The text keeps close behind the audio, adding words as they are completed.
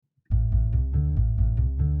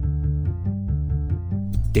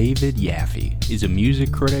David Yaffe is a music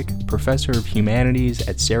critic, professor of humanities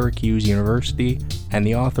at Syracuse University, and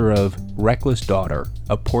the author of Reckless Daughter,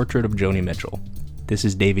 A Portrait of Joni Mitchell. This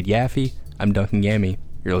is David Yaffe. I'm Duncan Gammy.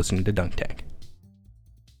 You're listening to Dunk Tank.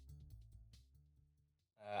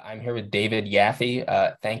 I'm here with David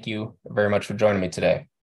Yaffe. Thank you very much for joining me today.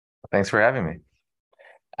 Thanks for having me.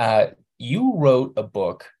 You wrote a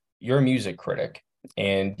book. You're a music critic,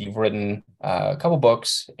 and you've written a couple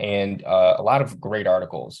books and a lot of great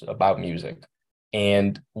articles about music.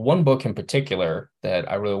 And one book in particular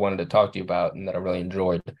that I really wanted to talk to you about and that I really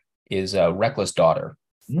enjoyed is Reckless Daughter,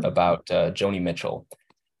 about Joni Mitchell.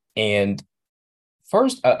 And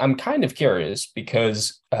first, I'm kind of curious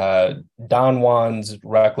because Don Juan's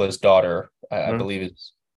Reckless Daughter, I believe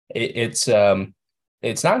it's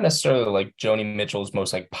not necessarily like Joni Mitchell's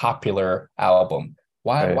most like popular album.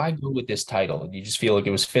 Why go with this title? Do you just feel like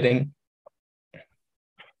it was fitting?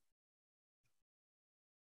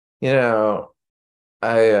 You know,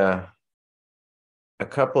 I a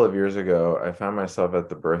couple of years ago, I found myself at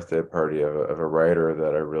the birthday party of a writer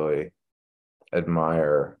that I really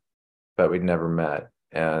admire, but we'd never met.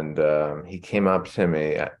 And he came up to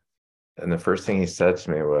me, and the first thing he said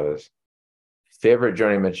to me was, "Favorite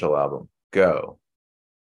Joni Mitchell album? Go."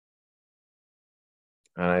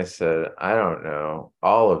 And I said, "I don't know,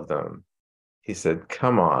 all of them." He said,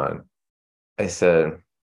 "Come on." I said,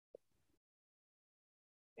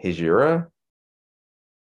 "Hijira?"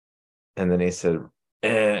 And then he said,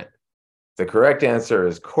 "The correct answer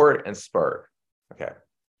is Court and Spark." Okay.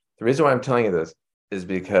 The reason why I'm telling you this is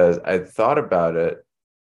because I thought about it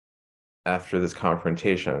after this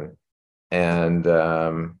confrontation, and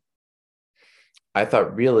I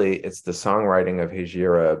thought really it's the songwriting of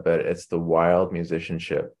Hijira, but it's the wild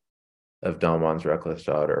musicianship of Don Juan's Reckless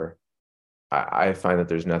Daughter. I find that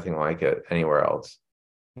there's nothing like it anywhere else.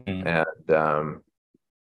 And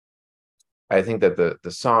I think that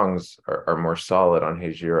the songs are more solid on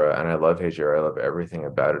Hejira, and I love Hejira. I love everything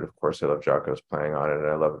about it. Of course, I love Jocko's playing on it, and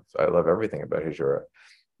I love everything about Hejira.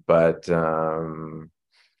 But Don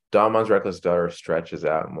Juan's Reckless Daughter stretches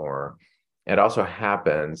out more. It also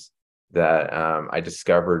happens that I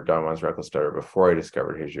discovered Don Juan's Reckless Daughter before I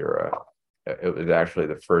discovered Hejira. It was actually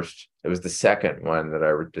it was the second one that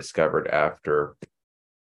I discovered after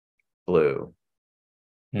Blue.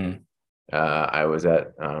 I was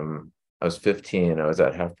 15. I was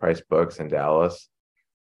at Half Price Books in Dallas.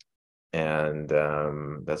 And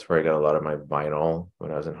that's where I got a lot of my vinyl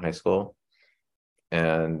when I was in high school.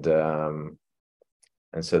 And so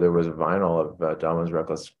there was a vinyl of Don Juan's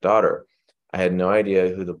Reckless Daughter. I had no idea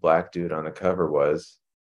who the black dude on the cover was.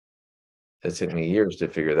 It took me years to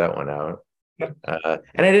figure that one out. And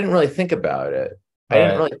I didn't really think about it. I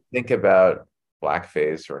didn't really think about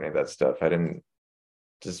blackface or any of that stuff.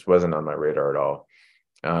 Just wasn't on my radar at all.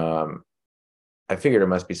 I figured it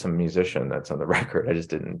must be some musician that's on the record. I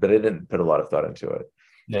didn't put a lot of thought into it.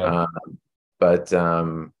 Yeah. But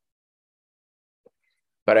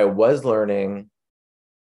I was learning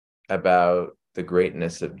about the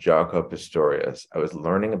greatness of Jaco Pastorius. I was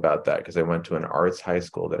learning about that because I went to an arts high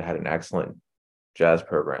school that had an excellent jazz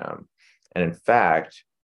program. And in fact,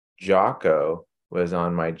 Jaco was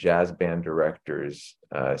on my jazz band director's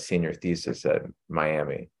senior thesis at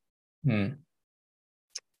Miami.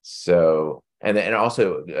 So, and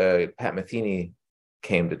also Pat Metheny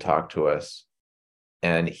came to talk to us,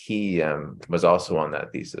 and he was also on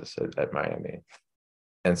that thesis at Miami.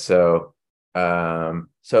 And so,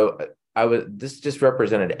 this just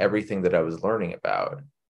represented everything that I was learning about.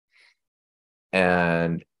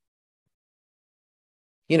 And,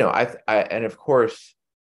 and of course,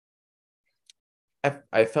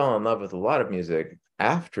 I fell in love with a lot of music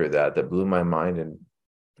after that blew my mind in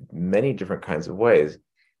many different kinds of ways.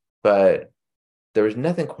 But there was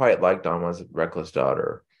nothing quite like Don Juan's Reckless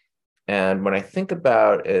Daughter. And when I think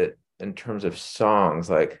about it in terms of songs,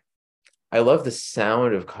 like, I love the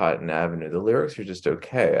sound of Cotton Avenue. The lyrics are just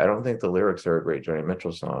okay. I don't think the lyrics are a great Joni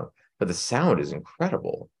Mitchell song, but the sound is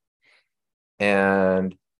incredible.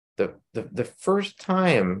 And the first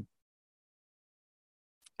time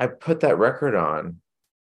I put that record on,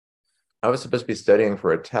 I was supposed to be studying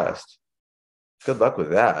for a test. Good luck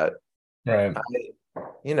with that. Right.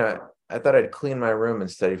 I thought I'd clean my room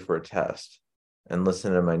and study for a test and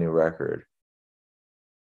listen to my new record.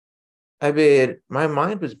 I mean, my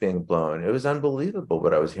mind was being blown. It was unbelievable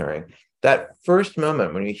what I was hearing. That first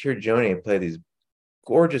moment when you hear Joni play these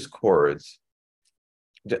gorgeous chords,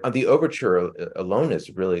 the overture alone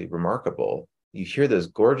is really remarkable. You hear those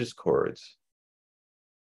gorgeous chords,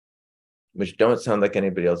 which don't sound like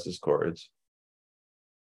anybody else's chords.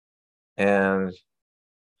 And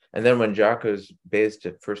And then when Jocko's bass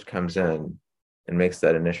first comes in and makes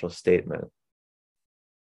that initial statement,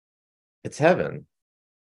 it's heaven.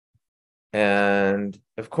 And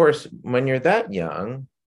of course, when you're that young,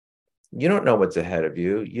 you don't know what's ahead of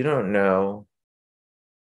you. You don't know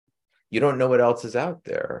what else is out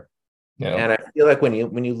there. Yeah. And I feel like when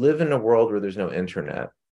you live in a world where there's no internet,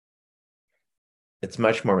 it's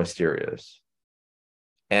much more mysterious.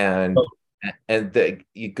 And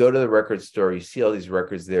you go to the record store, you see all these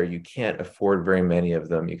records there. You can't afford very many of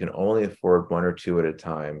them. You can only afford one or two at a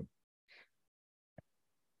time,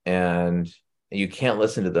 and you can't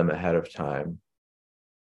listen to them ahead of time.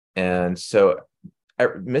 And so,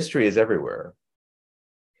 mystery is everywhere.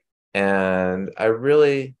 And I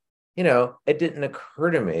really, it didn't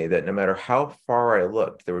occur to me that no matter how far I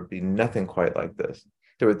looked, there would be nothing quite like this.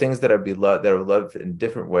 There were things that I would love in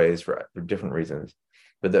different ways for different reasons,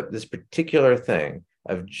 but this particular thing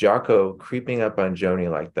of Jocko creeping up on Joni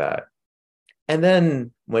like that, and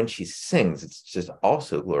then when she sings, it's just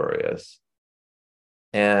also glorious.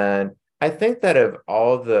 And I think that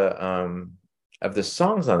of the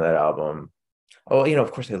songs on that album, oh,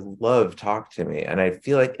 of course, I love "Talk to Me," and I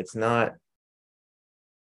feel like it's not.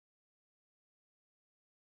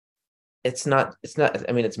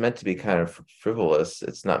 I mean, it's meant to be kind of frivolous.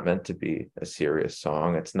 It's not meant to be a serious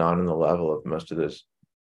song. It's not on the level of most of those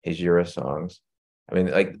Hejira songs. I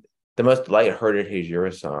mean, like the most lighthearted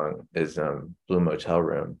Hejira song is "Blue Motel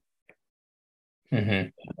Room," Hmm.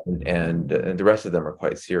 and the rest of them are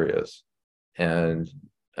quite serious and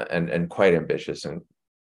and quite ambitious and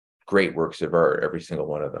great works of art, every single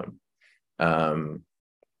one of them. Um,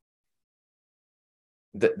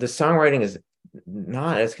 the songwriting is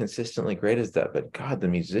not as consistently great as that, but God, the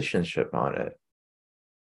musicianship on it,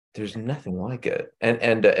 there's nothing like it.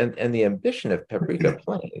 And the ambition of Paprika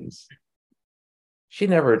Plains, she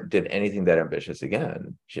never did anything that ambitious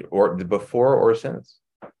again. Or before or since.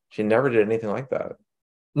 She never did anything like that.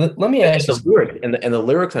 Let me ask you something. And the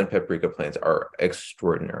lyrics on Paprika Plains are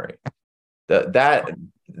extraordinary.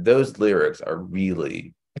 Those lyrics are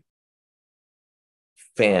really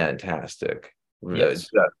fantastic. Yes.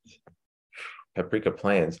 Paprika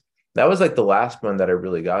Plains. That was like the last one that I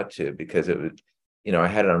really got to, because it was, I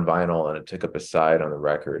had it on vinyl and it took up a side on the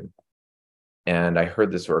record. And I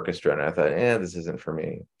heard this orchestra and I thought, this isn't for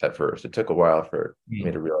me at first. It took a while for me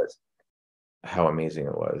to realize how amazing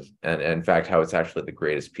it was. And in fact, how it's actually the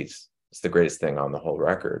greatest piece. It's the greatest thing on the whole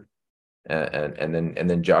record. And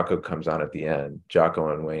then Jocko comes on at the end.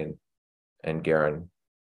 Jocko and Wayne and Garen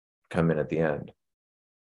come in at the end.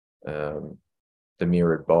 The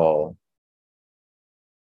mirrored ball.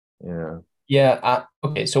 Yeah. Yeah.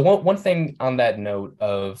 Okay. So one thing on that note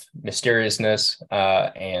of mysteriousness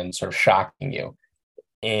and sort of shocking you,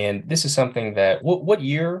 and this is something that what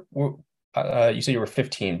year you said you were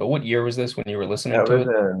 15, but what year was this when you were listening That to was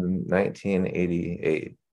it? in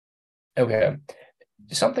 1988. Okay.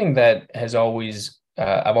 Something that has always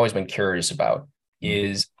I've always been curious about Mhm.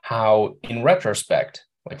 is how, in retrospect,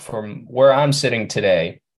 like from where I'm sitting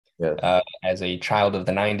today, Yes. as a child of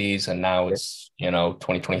the 90s, and now it's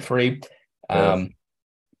 2023. Yes. Um,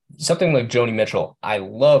 Something like Joni Mitchell, I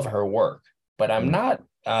love her work, but Mhm.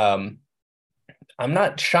 I'm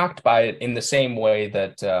not shocked by it in the same way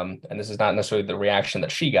that and this is not necessarily the reaction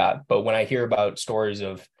that she got, but when I hear about stories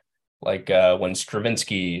of like when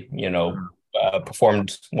Stravinsky,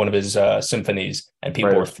 performed one of his symphonies and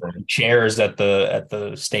people Right. were throwing chairs at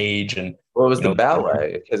the stage, and Well, it was you the know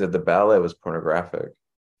ballet, because the ballet was pornographic.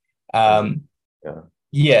 um Yeah.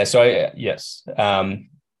 yeah, so I yes.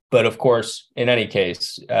 But of course, in any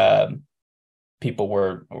case, people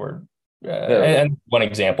were Yeah. and one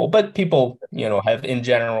example, but people, have in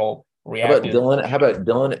general How about reacted. Dylan? How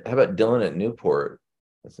about Dylan at Newport?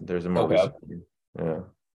 There's a more Okay, recent. Yeah.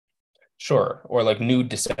 sure. Or like nude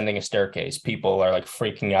descending a staircase, people are like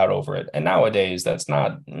freaking out over it. And nowadays, that's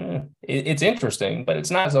not, it's interesting, but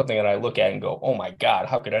it's not something that I look at and go, oh my God,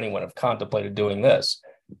 how could anyone have contemplated doing this?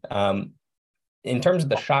 Um, in terms of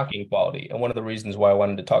the shocking quality, and one of the reasons why I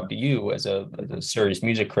wanted to talk to you as a serious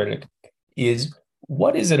music critic is,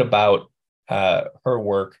 what is it about her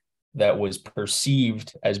work that was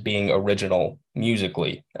perceived as being original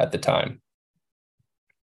musically at the time?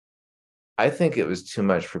 I think it was too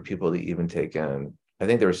much for people to even take in. I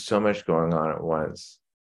think there was so much going on at once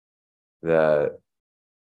that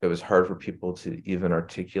it was hard for people to even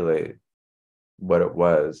articulate what it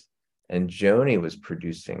was. And Joni was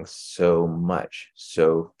producing so much,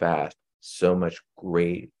 so fast, so much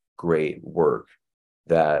great, great work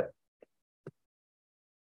that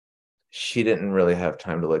she didn't really have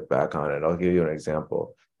time to look back on it. I'll give you an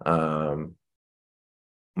example. When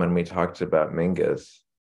we talked about Mingus,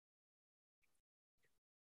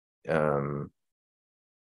 um,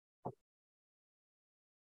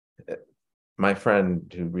 my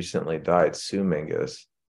friend who recently died, Sue Mingus,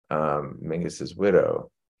 Mingus's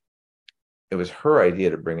widow, it was her idea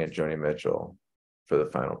to bring in Joni Mitchell for the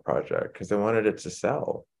final project because they wanted it to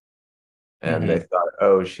sell. And they Hmm. thought,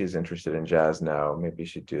 oh, she's interested in jazz now. Maybe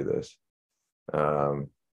she should do this. Um,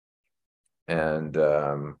 and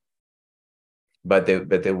but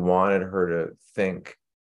they wanted her to think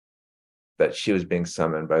that she was being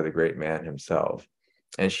summoned by the great man himself.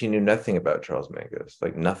 And she knew nothing about Charles Mingus,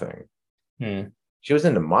 like nothing. Hmm. She was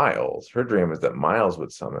into Miles. Her dream was that Miles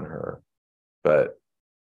would summon her, but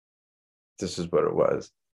this is what it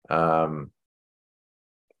was. Um,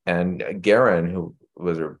 and Garen, who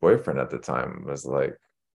was her boyfriend at the time, was like,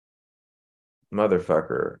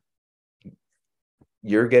 motherfucker,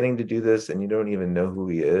 you're getting to do this and you don't even know who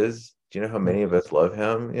he is. Do you know how many of us love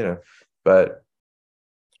him? But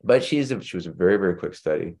she was a very, very quick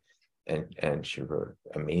study, and she wrote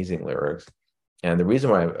amazing lyrics. And the reason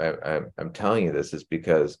why I'm telling you this is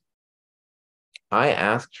because I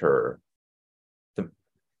asked her,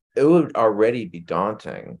 it would already be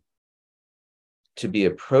daunting to be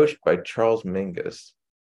approached by Charles Mingus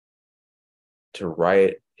to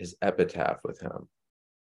write his epitaph with him.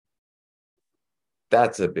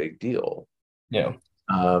 That's a big deal. Yeah.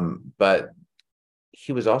 But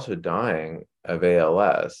he was also dying of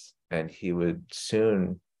ALS, and he would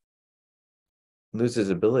soon lose his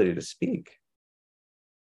ability to speak,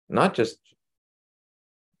 not just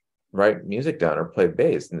write music down or play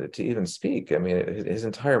bass, and to even speak. I mean, his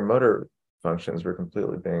entire motor functions were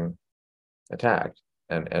completely being attacked,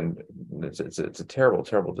 and it's a terrible,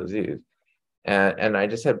 terrible disease. And I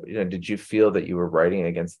just said, did you feel that you were writing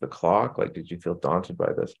against the clock? Like, did you feel daunted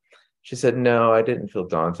by this? She said, no, I didn't feel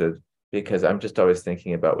daunted because I'm just always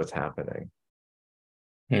thinking about what's happening.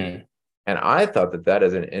 Hmm. And I thought that that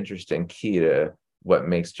is an interesting key to what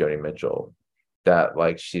makes Joni Mitchell. That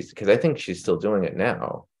like she's because I think she's still doing it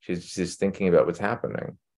now. She's thinking about what's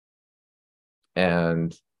happening,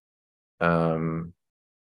 and um,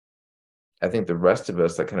 I think the rest of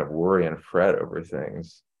us that kind of worry and fret over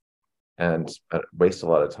things and waste a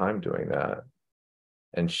lot of time doing that.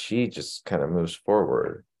 And she just kind of moves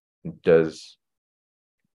forward, does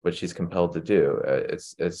what she's compelled to do.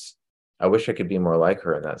 It's. I wish I could be more like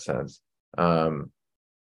her in that sense. Um,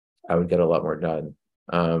 I would get a lot more done.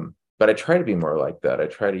 But I try to be more like that. I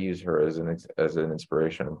try to use her as an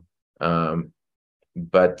inspiration. Um,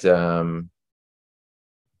 but and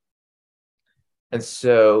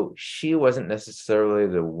so she wasn't necessarily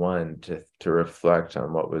the one to reflect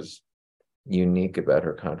on what was unique about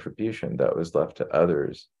her contribution. That was left to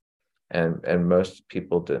others, and most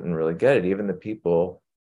people didn't really get it. Even the people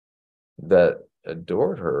that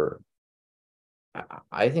adored her,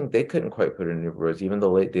 I think they couldn't quite put it into words. Even the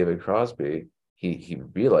late David Crosby, he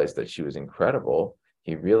realized that she was incredible.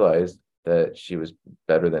 He realized that she was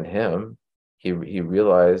better than him. He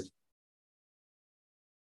realized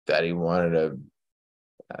that he wanted to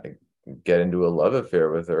get into a love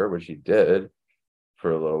affair with her, which he did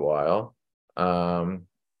for a little while. Um,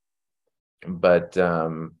 but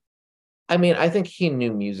I mean, I think he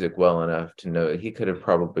knew music well enough to know that he could have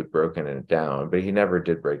probably broken it down, but he never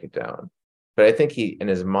did break it down. But I think in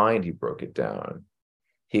his mind, he broke it down.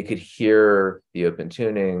 He could hear the open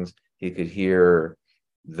tunings. He could hear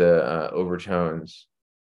the overtones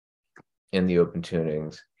in the open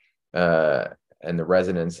tunings, uh, and the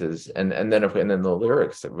resonances, and then the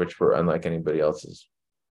lyrics, which were unlike anybody else's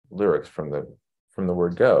lyrics from the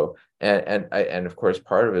word go. And of course,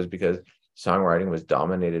 part of it is because songwriting was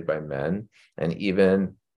dominated by men, and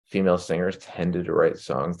even female singers tended to write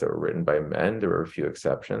songs that were written by men. There were a few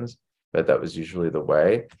exceptions, but that was usually the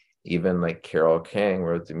way. Even like Carole King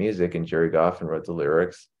wrote the music and Jerry Goffin wrote the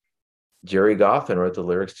lyrics. Jerry Goffin wrote the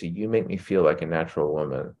lyrics to You Make Me Feel Like a Natural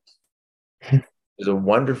Woman. It's a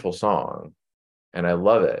wonderful song and I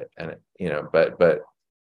love it. And but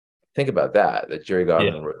think about that Jerry Yeah.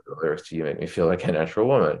 Goffin wrote the lyrics to You Make Me Feel Like a Natural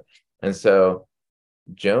Woman. And so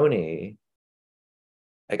Joni,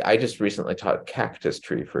 like I just recently taught Cactus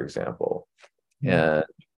Tree, for example. Hmm. And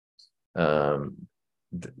um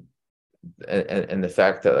and the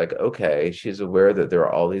fact that like, okay, she's aware that there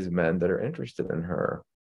are all these men that are interested in her.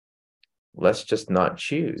 Let's just not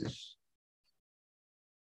choose.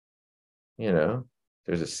 You know,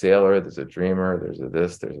 there's a sailor, there's a dreamer, there's a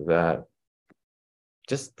this, there's a that.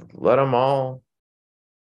 Just let them all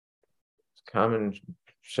come and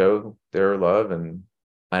show their love, and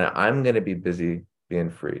I'm going to be busy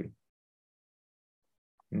being free.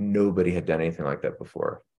 Nobody had done anything like that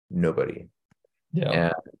before. Nobody.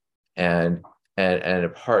 Yeah. And and and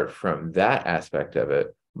apart from that aspect of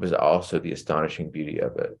it, was also the astonishing beauty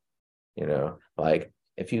of it. Like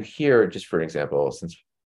if you hear, just for an example, since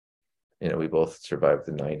we both survived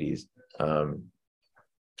the 90s, um,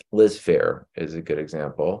 Liz Phair is a good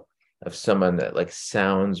example of someone that like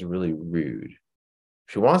sounds really rude.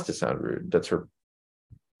 She wants to sound rude. That's her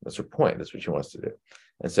point. That's what she wants to do.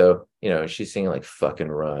 And so, she's singing like fucking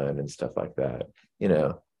run and stuff like that, you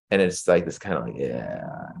know, and it's like this kind of like, yeah,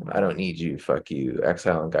 I don't need you, fuck you,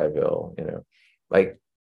 Exile in Guyville, like,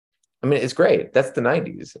 I mean, it's great. That's the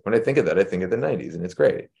 90s. When I think of that, I think of the 90s and it's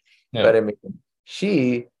great. Yeah. But I mean,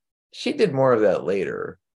 she she did more of that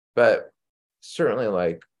later, but certainly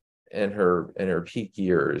like in her peak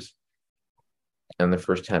years and the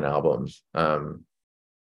first 10 albums,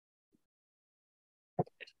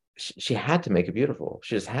 she had to make it beautiful.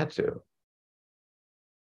 She just had to.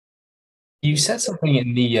 You said something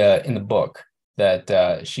in the book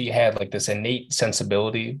that she had like this innate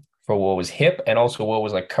sensibility for what was hip and also what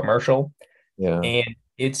was like commercial. Yeah. And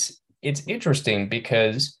it's interesting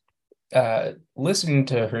because listening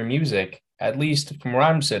to her music, at least from where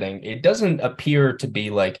I'm sitting, it doesn't appear to be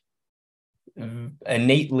like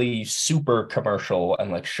innately super commercial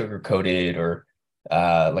and like sugar coated or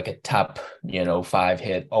like a top, 5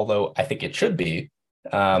 hit, although I think it should be.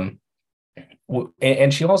 Um,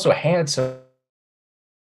 and she also had some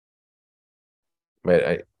Wait,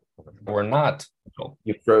 I were not.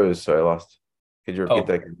 you froze, so I lost. Could you repeat Oh,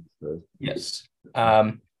 that? yes.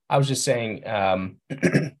 I was just saying,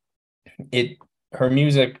 it her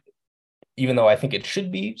music, even though I think it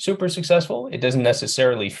should be super successful, it doesn't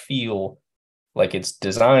necessarily feel like it's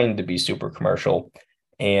designed to be super commercial.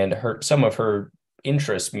 And some of her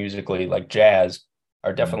interests musically, like jazz,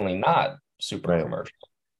 are definitely not super Right, commercial.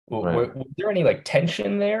 right. Was there any like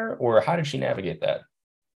tension there, or how did she navigate that?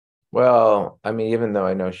 Well, I mean, even though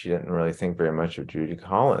I know she didn't really think very much of Judy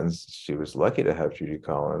Collins, she was lucky to have Judy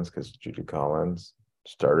Collins because Judy Collins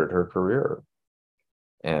started her career.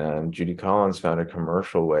 And Judy Collins found a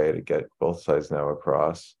commercial way to get both sides now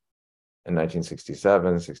across in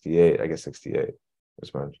 1967, 68, I guess 68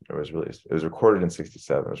 was when it was released. It was recorded in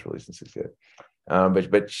 67, it was released in 68.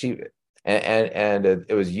 But she and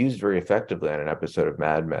it was used very effectively on an episode of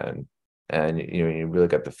Mad Men. And you really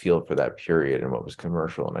got the feel for that period and what was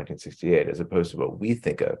commercial in 1968, as opposed to what we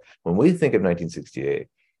think of. When we think of 1968,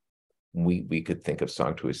 we could think of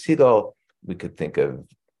Song to a Seagull, we could think of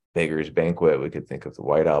Beggar's Banquet, we could think of the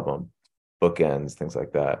White Album, Bookends, things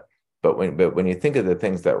like that. But when you think of the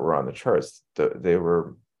things that were on the charts, they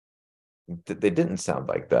didn't sound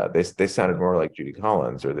like that. They sounded more like Judy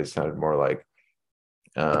Collins, or they sounded more like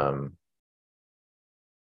um,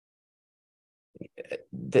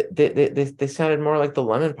 they sounded more like the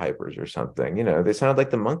Lemon Pipers or something. They sounded like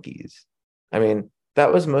the Monkees. I mean,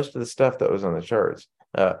 that was most of the stuff that was on the charts.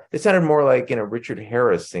 They sounded more like Richard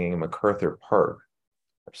Harris singing MacArthur Park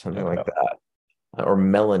or something like Okay. that, or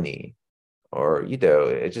Melanie, or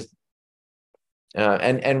it just.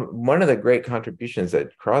 And one of the great contributions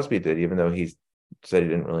that Crosby did, even though he said he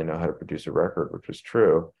didn't really know how to produce a record, which was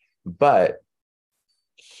true, but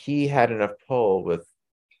he had enough pull with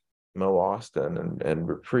Mo Austin and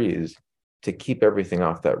Reprise to keep everything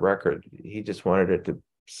off that record. He just wanted it to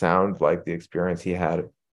sound like the experience he had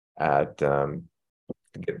at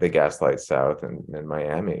the Gaslight South in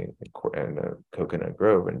Miami and Coconut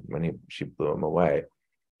Grove, and when she blew him away.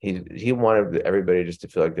 He wanted everybody just to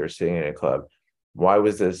feel like they were sitting in a club. Why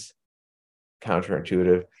was this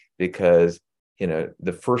counterintuitive? Because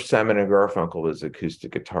the first Simon and Garfunkel was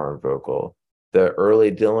acoustic guitar and vocal. The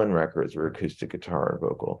early Dylan records were acoustic guitar and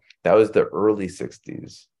vocal. That was the early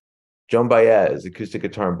 60s. Joan Baez, acoustic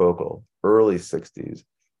guitar and vocal, early 60s.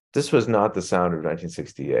 This was not the sound of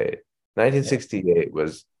 1968. Yeah. 1968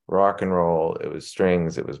 was rock and roll, it was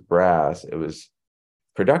strings, it was brass, it was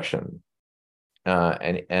production.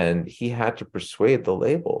 And he had to persuade the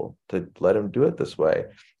label to let him do it this way.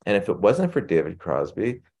 And if it wasn't for David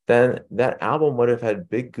Crosby, then that album would have had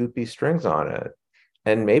big goopy strings on it.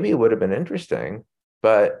 And maybe it would have been interesting,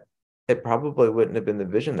 but it probably wouldn't have been the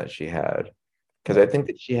vision that she had. Because I Yeah. think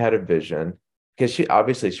that she had a vision, because she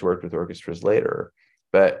worked with orchestras later,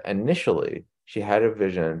 but initially she had a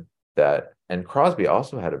vision and Crosby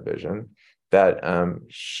also had a vision that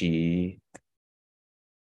she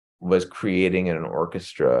was creating in an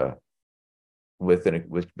orchestra with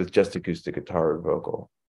just acoustic guitar and vocal,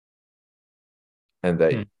 and Hmm.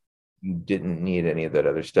 that you didn't need any of that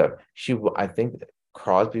other stuff. I think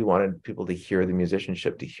Crosby wanted people to hear the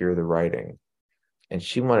musicianship, to hear the writing, and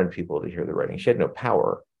she wanted people to hear the writing. She had no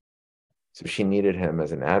power, so she needed him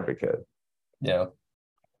as an advocate. Yeah.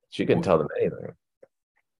 She couldn't tell them anything.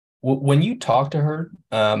 When you talk to her,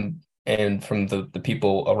 and from the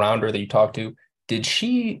people around her that you talked to, did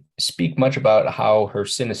she speak much about how her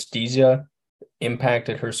synesthesia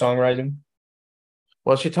impacted her songwriting?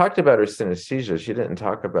 Well, she talked about her synesthesia. She didn't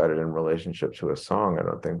talk about it in relationship to a song, I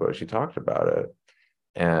don't think, but she talked about it.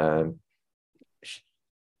 And she,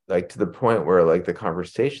 like to the point where like the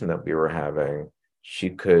conversation that we were having, she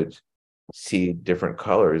could see different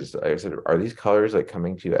colors. I said, are these colors like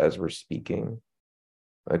coming to you as we're speaking?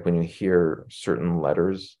 Like when you hear certain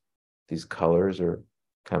letters, these colors are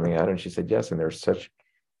coming out. And she said, yes. And there's such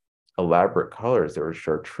elaborate colors. There were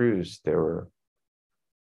chartreuse.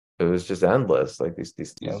 It was just endless, like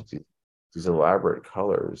Yeah. these elaborate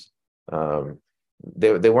colors. Um,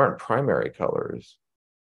 they weren't primary colors.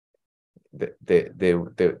 They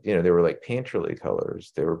were like painterly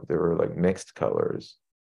colors. They were like mixed colors.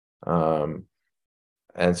 Um,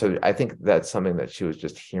 and so I think that's something that she was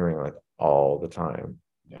just hearing like all the time,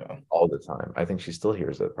 Yeah. all the time. I think she still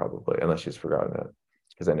hears it probably, unless she's forgotten it,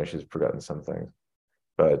 because I know she's forgotten some things.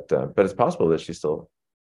 But it's possible that she still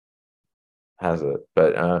has it.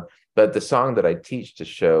 But the song that I teach to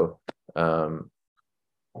show um,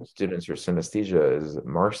 students her synesthesia is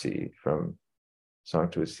Marcy from Song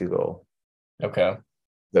to a Seagull. Okay.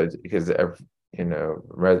 Because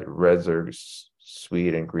reds are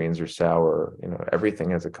sweet and greens are sour.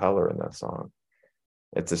 Everything has a color in that song.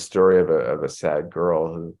 It's a story of a sad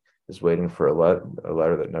girl who is waiting for a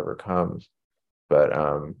letter that never comes. But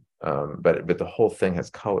the whole thing has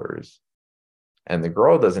colors. And the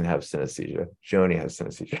girl doesn't have synesthesia. Joni has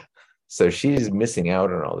synesthesia. So she's missing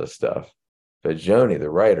out on all this stuff. But Joni, the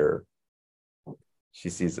writer, she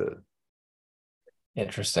sees it.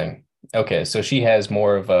 Interesting. Okay, so she has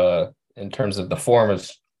more of a, in terms of the form of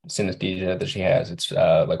synesthesia that she has, it's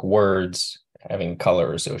like words having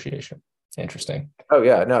color association. Interesting. Oh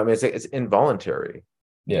yeah, no, I mean it's involuntary,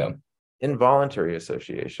 Yeah, involuntary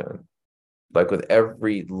association. Like with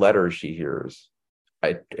every letter she hears,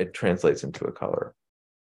 it translates into a color.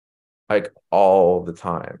 Like all the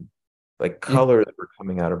time. Like do colors were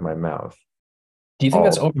coming out of my mouth. you think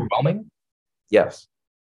that's All overwhelming? yes.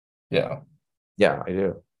 Yeah, Yeah, I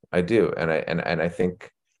do. I do. And I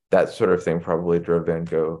think that sort of thing probably drove Van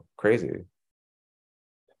Gogh crazy.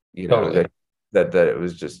 You know, totally. that it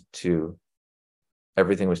was just too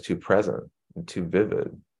everything was too present and too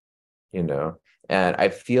vivid, you know. And I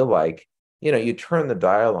feel like, you turn the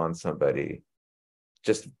dial on somebody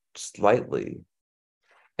just slightly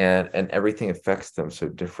and everything affects them so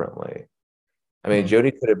differently. I mean, Hmm.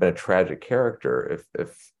 Jodie could have been a tragic character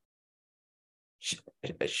if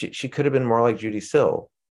she, she could have been more like Judy Sill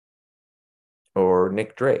or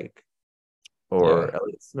Nick Drake Yeah, or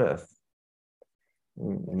Elliott Smith,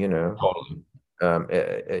 you know. totally.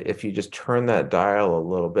 If you just turn that dial a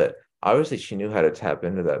little bit. Obviously, she knew how to tap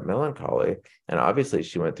into that melancholy, and obviously,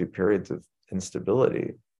 she went through periods of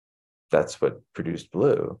instability. That's what produced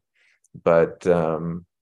Blue. But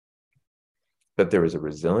but there was a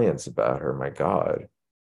resilience about her. My God,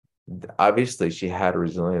 obviously, she had a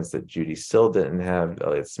resilience that Judy Sill didn't have,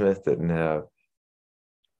 Elliott Smith didn't have.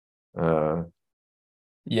 Uh,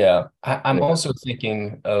 Yeah, I'm yeah, also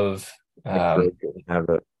thinking of Nick um, Drake didn't have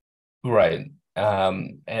it. right.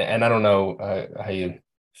 And I don't know how you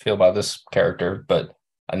feel about this character, but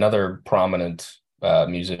another prominent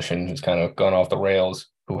musician who's kind of gone off the rails,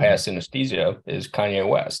 who has synesthesia, is Kanye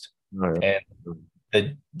West. No. And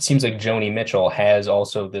it seems like Joni Mitchell has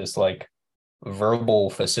also this like verbal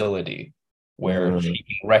facility where Mm, she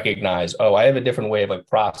can recognize, oh, I have a different way of like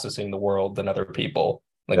processing the world than other people.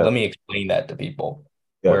 Like, let yes, me explain that to people.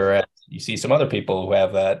 yes. Whereas you see some other people who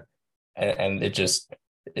have that, and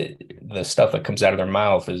the stuff that comes out of their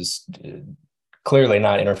mouth is clearly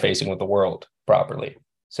not interfacing with the world properly.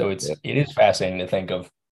 So Yeah. it is fascinating to think of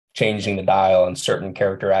changing the dial on certain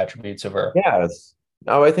character attributes of her. Yes.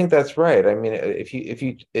 No, I think that's right. I mean, if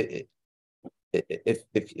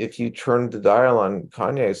you turned the dial on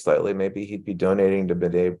Kanye slightly, maybe he'd be donating to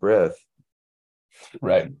Bidet Brith.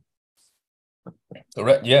 Right.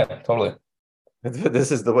 Yeah, totally.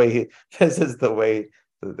 This is the way this is the way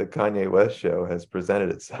the Kanye West show has presented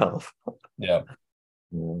itself. Yeah.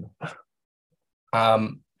 Mm.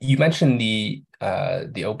 You mentioned the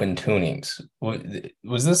open tunings.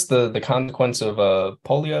 Was this the consequence of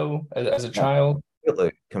polio as a Yeah, child?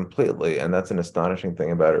 completely, completely. And that's an astonishing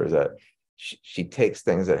thing about her is that she takes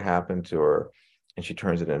things that happen to her and she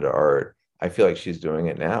turns it into art. I feel like she's doing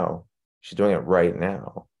it now. She's doing it right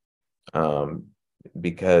now. Um,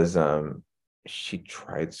 because she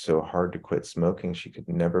tried so hard to quit smoking. She could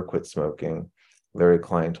never quit smoking. Larry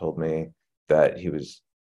Klein told me that she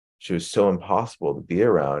was so impossible to be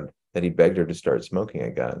around that he begged her to start smoking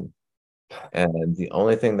again. And the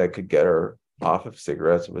only thing that could get her off of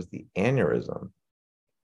cigarettes was the aneurysm,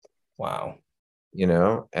 Wow.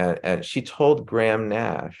 and she told Graham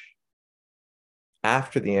Nash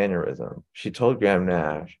after the aneurysm, she told Graham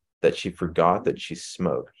Nash that she forgot that she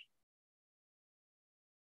smoked,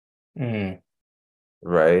 Mm,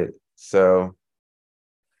 right? So,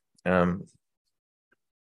 um,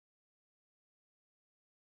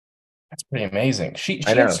 that's pretty amazing. She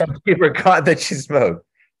I she had know started. she forgot that she smoked.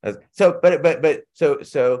 So, but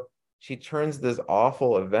she turns this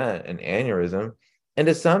awful event, an aneurysm,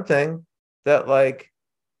 into something that like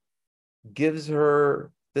gives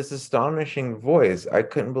her this astonishing voice. I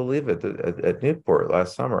couldn't believe it at Newport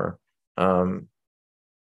last summer. Um,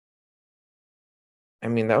 I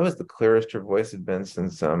mean, that was the clearest her voice had been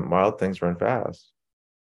since Wild Things Run Fast.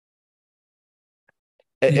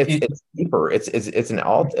 It, It's deeper. It's an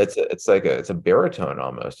alt. It's a baritone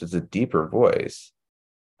almost. It's a deeper voice.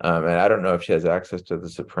 And I don't know if she has access to the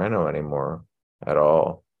soprano anymore at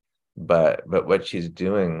all. But what she's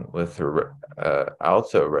doing with her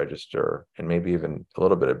alto register and maybe even a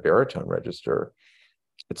little bit of baritone register,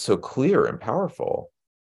 it's so clear and powerful.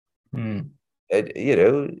 mm,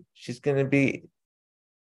 She's going to be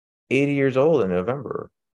 80 years old in November.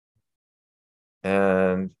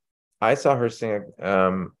 And I saw her sing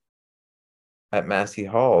at Massey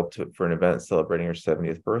Hall for an event celebrating her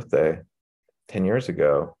 70th birthday 10 years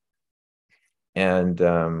ago. And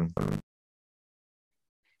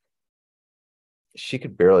she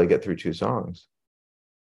could barely get through two songs.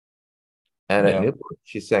 And at yeah, Newport,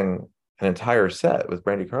 she sang an entire set with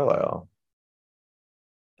Brandi Carlile.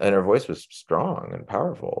 And her voice was strong and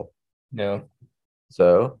powerful. yeah.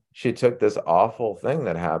 So she took this awful thing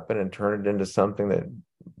that happened and turned it into something that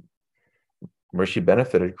where she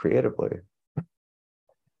benefited creatively.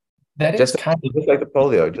 That is Just, kind of, just like the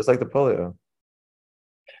polio, just like the polio.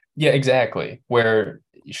 yeah, exactly. Where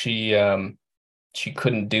she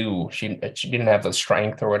couldn't do she didn't have the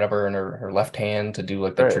strength or whatever in her left hand to do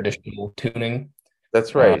like the Right. traditional tuning.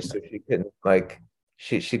 That's Um, right. So she couldn't like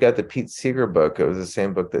she got the Pete Seeger book. It was the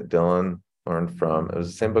same book that Dylan learned from. It was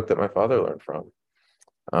the same book that my father learned from.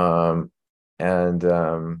 Um, and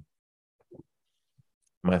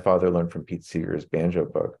My father learned from Pete Seeger's banjo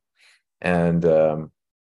book. And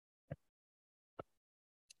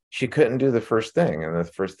she couldn't do the first thing. And the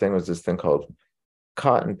first thing was this thing called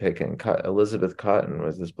cotton picking. Elizabeth Cotton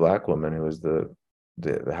was this black woman who was the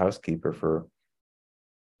housekeeper for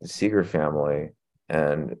the Seeger family.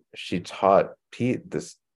 And she taught Pete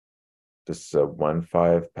this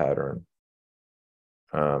 1/5 pattern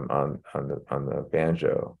on the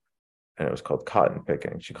banjo, and it was called cotton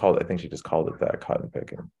picking. I think she just called it that, cotton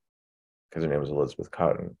picking, because her name was Elizabeth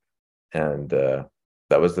Cotton, and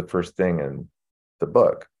that was the first thing in the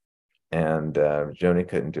book. And Joni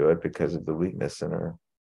couldn't do it because of the weakness in her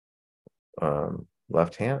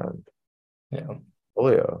left hand, yeah.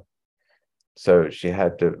 polio. So she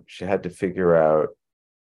had to figure out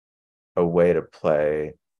a way to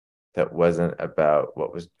play that wasn't about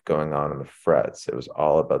what was going on in the frets. It was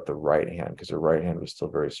all about the right hand because her right hand was still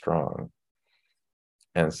very strong.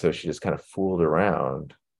 And so she just kind of fooled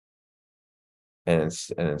around and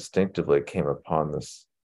instinctively came upon this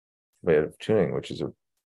way of tuning, which is a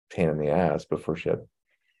pain in the ass before she had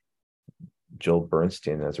Jill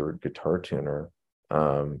Bernstein as her guitar tuner.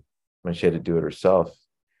 When she had to do it herself,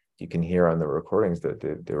 you can hear on the recordings that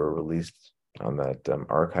they were released on that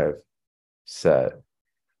archive set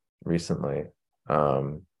recently.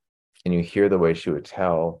 And you hear the way she would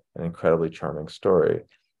tell an incredibly charming story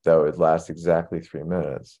that would last exactly 3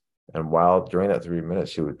 minutes. And while during that 3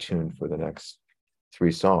 minutes, she would tune for the next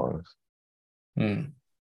three songs. Hmm.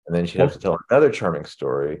 And then she'd have Well, to tell another charming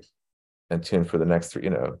story and tune for the next three,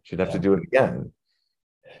 she'd have to yeah. do it again.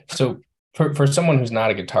 So for someone who's not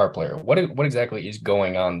a guitar player, what exactly is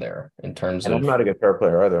going on there in terms And I'm of not a guitar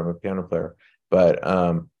player either, I'm a piano player. But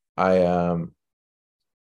I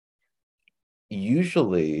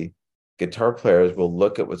usually guitar players will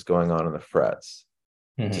look at what's going on in the frets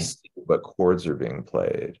to Mhm. see what chords are being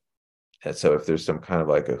played. And so if there's some kind of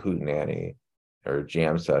like a hootenanny or a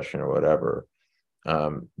jam session or whatever,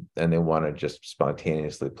 and they want to just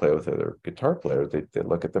spontaneously play with other guitar players, they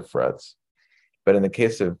look at the frets. But in the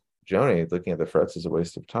case of Joni, looking at the frets is a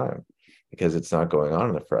waste of time because it's not going on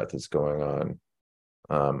in the frets; it's going on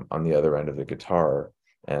the other end of the guitar,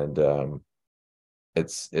 and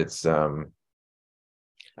it's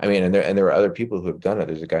I mean, and there are other people who have done it.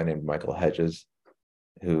 There's a guy named Michael Hedges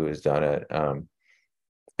who has done it,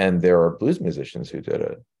 and there are blues musicians who did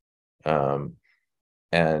it. Um,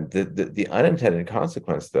 and the unintended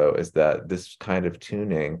consequence, though, is that this kind of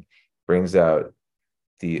tuning brings out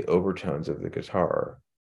the overtones of the guitar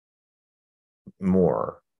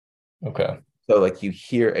more. Okay. So like you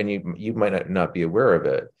hear, and you might not be aware of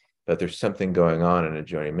it, but there's something going on in a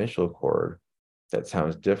Joni Mitchell chord that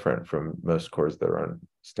sounds different from most chords that are on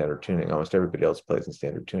standard tuning. Almost everybody else plays in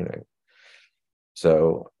standard tuning.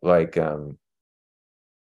 So like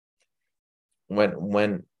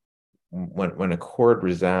when a chord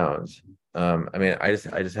resounds, I mean, I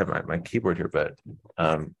just have my keyboard here, but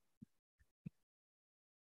um,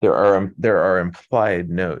 there are implied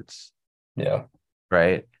notes, Yeah.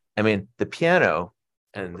 right? I mean, the piano,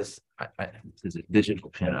 and this is a digital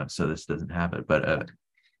piano, so this doesn't have it, but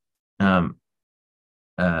um,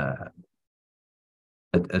 uh,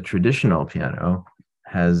 a traditional piano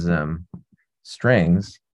has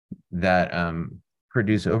strings that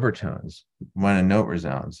produce overtones when a note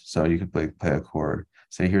resounds. So you could play a chord.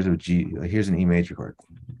 Say here's an E major chord,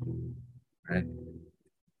 right?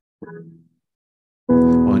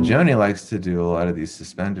 Well, Joni likes to do a lot of these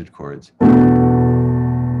suspended chords,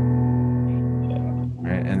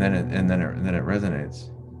 right? And then it resonates,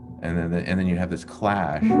 and then you have this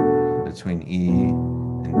clash between E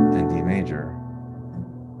and D major.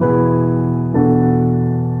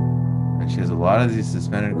 And she has a lot of these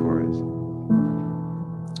suspended chords.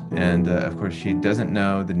 And of course, she doesn't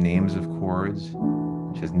know the names of chords.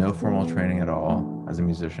 She has no formal training at all as a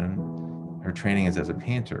musician. Her training is as a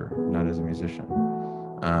painter, not as a musician.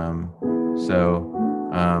 Um, so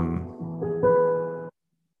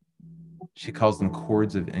she calls them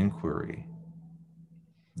chords of inquiry.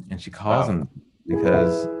 And she calls Wow. them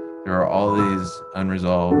because there are all these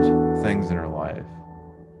unresolved things in her life.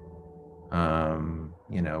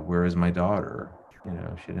 Where is my daughter?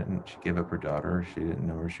 She gave up her daughter. She didn't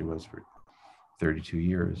know where she was for 32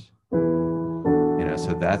 years.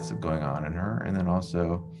 So that's going on in her. And then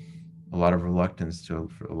also a lot of reluctance for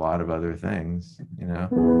a lot of other things.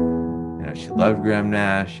 She loved Graham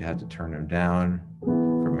Nash. She had to turn him down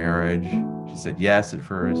for marriage. She said yes at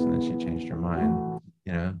first, and then she changed her mind.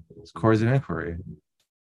 It's chords of inquiry.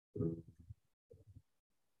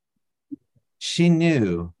 She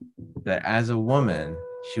knew that as a woman,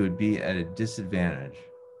 she would be at a disadvantage.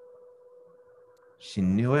 She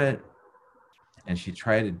knew it, and she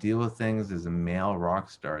tried to deal with things as a male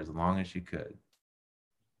rock star as long as she could.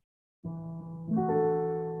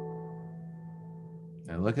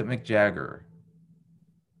 Now look at Mick Jagger,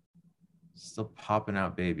 still popping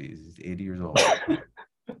out babies. He's 80 years old.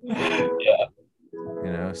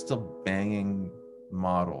 Yeah. Still banging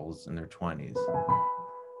models in their 20s.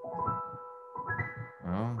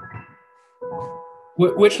 Well,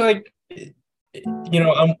 Which, like,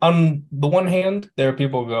 on the one hand, there are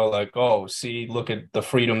people who go like, "Oh, see, look at the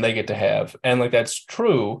freedom they get to have," and like that's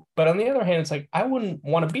true. But on the other hand, it's like I wouldn't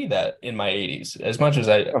want to be that in my 80s. As much as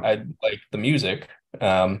I like the music,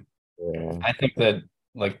 yeah. I think that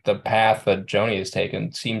like the path that Joni has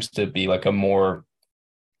taken seems to be like a more,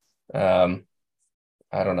 um,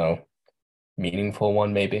 I don't know, meaningful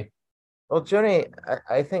one, maybe. Well,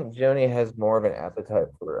 I think Joni has more of an appetite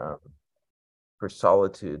for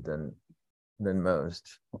solitude than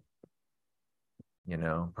most.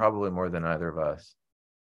 Probably more than either of us.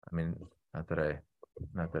 I mean, not that I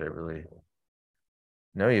not that I really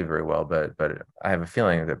know you very well, but I have a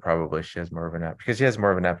feeling that probably she has more of an app because she has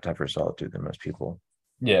more of an appetite for solitude than most people.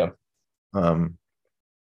 Yeah, Um,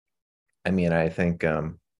 I mean, I think I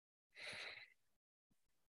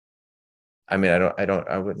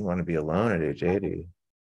wouldn't want to be alone at age 80,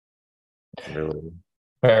 really.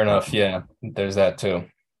 fair Uh, enough. Yeah, there's that too.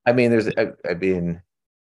 I mean, I mean,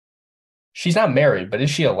 She's not married, but is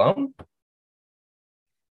she alone?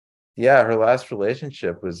 yeah, her last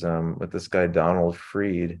relationship was with this guy Donald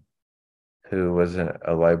Freed, who was a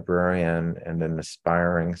librarian and an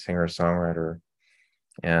aspiring singer-songwriter,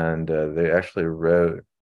 and they actually wrote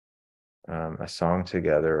a song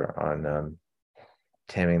together on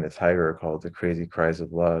Taming the Tiger called "The Crazy Cries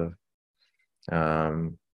of Love,"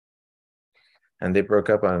 um, and they broke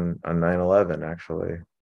up on 9/11 actually.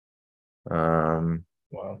 Um,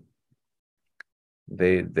 Wow.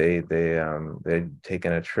 they'd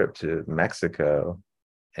taken a trip to Mexico,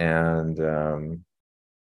 and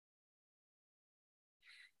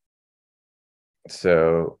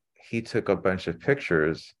so he took a bunch of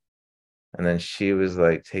pictures, and then she was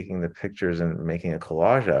like taking the pictures and making a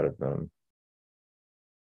collage out of them.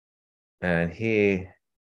 And he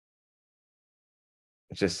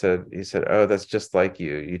said, "Oh, that's just like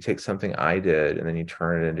you. You take something I did and then you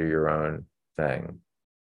turn it into your own thing."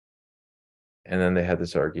 And then they had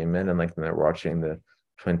this argument, and like then they're watching the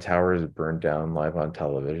Twin Towers burn down live on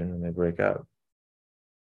television, and they break up.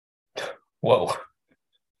 Whoa.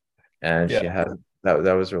 And Yeah.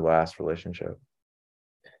 That was her last relationship.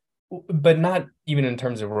 But not even in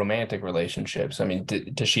terms of romantic relationships. I mean,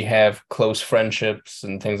 does she have close friendships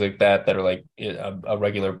and things like that that are like a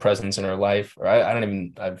regular presence in her life? Or I don't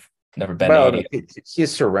even, I've never been to Well, I any. mean,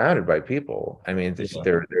 she's surrounded by people. I mean, Yeah.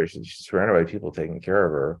 she's surrounded by people taking care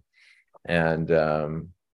of her, and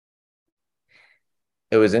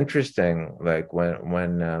it was interesting. Like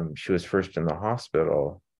when she was first in the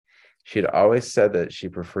hospital, she'd always said that she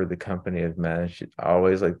preferred the company of men. She'd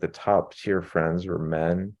always like the top tier friends were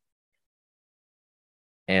men,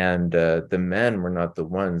 and the men were not the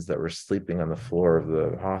ones that were sleeping on the floor of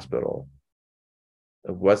the hospital.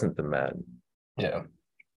 It wasn't the men. Yeah.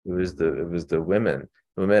 It was the women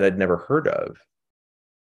I'd never heard of,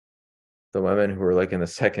 the women who were like in the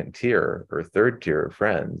second tier or third tier of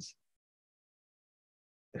friends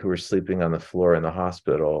who were sleeping on the floor in the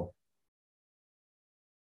hospital,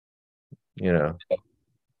 you know,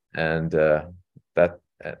 and that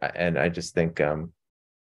and I just think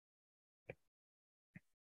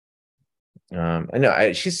I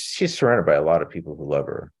know she's surrounded by a lot of people who love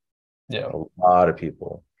her, Yeah. a lot of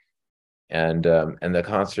people, and the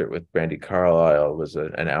concert with Brandy Carlisle was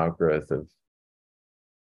an outgrowth of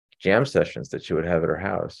jam sessions that she would have at her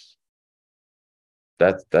house.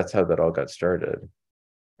 That's how that all got started,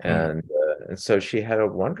 Hmm. and so she had a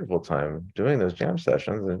wonderful time doing those jam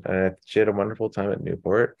sessions, and she had a wonderful time at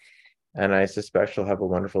Newport, and I suspect she'll have a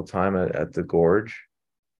wonderful time at the Gorge,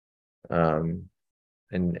 um,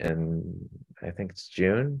 and I think it's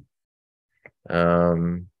June.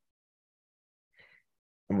 Um,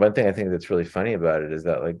 One thing I think that's really funny about it is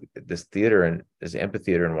that like this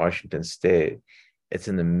amphitheater in Washington State, it's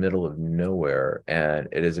in the middle of nowhere, and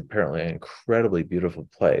it is apparently an incredibly beautiful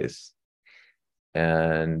place.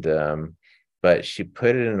 And but she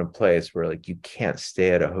put it in a place where like you can't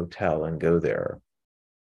stay at a hotel and go there.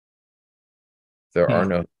 There are Hmm.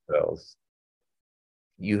 no hotels.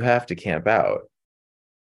 You have to camp out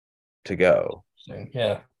to go.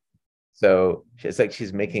 Yeah. So it's like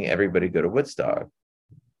she's making everybody go to Woodstock.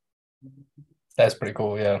 That's pretty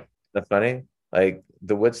cool. Yeah. That's funny. Like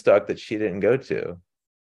the Woodstock that she didn't go to.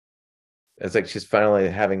 It's like she's finally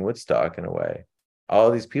having Woodstock in a way. All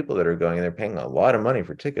these people that are going, they're paying a lot of money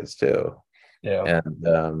for tickets too, Yeah.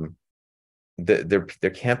 and they're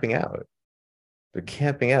camping out. They're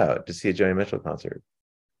camping out to see a Joni Mitchell concert.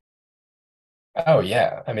 Oh,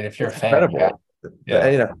 yeah. I mean, if you're a It's fan, yeah. incredible. Yeah.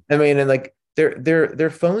 You know, I mean, and like their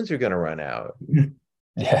phones are going to run out.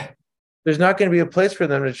 Yeah. There's not going to be a place for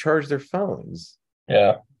them to charge their phones.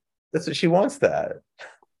 Yeah. That's what she wants. That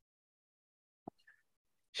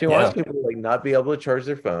she wants Yeah. people to like not be able to charge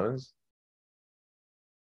their phones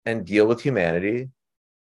and deal with humanity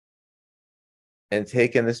and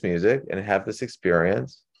take in this music and have this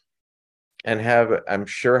experience and have, I'm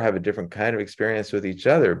sure, have a different kind of experience with each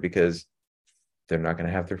other because they're not going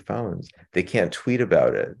to have their phones. They can't tweet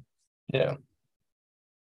about it. Yeah.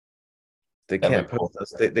 They That'd can't be cool.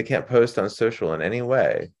 post. They can't post on social in any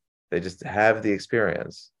way. They just have the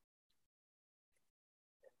experience.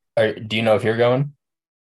 Do you know if you're going?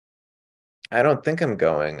 I don't think I'm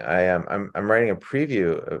going. I am. I'm writing a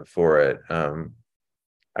preview for it.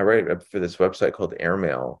 I write for this website called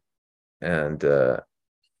Airmail, and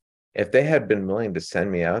if they had been willing to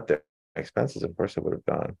send me out their expenses, of course I would have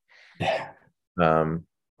gone. Yeah.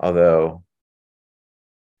 Although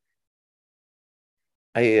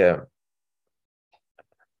I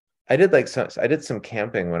I did some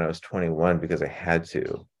camping when I was 21 because I had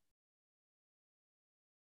to.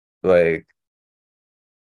 Like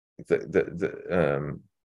the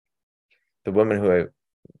woman who I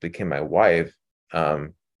became my wife,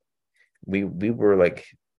 um, we were like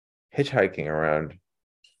hitchhiking around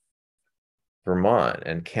Vermont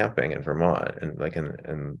and camping in Vermont and like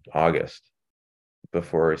in August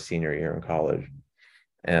before senior year in college.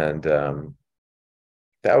 And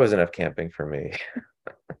that was enough camping for me.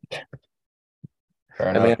 Fair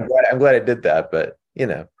I mean, enough. I'm glad I did that, but you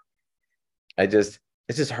know, I just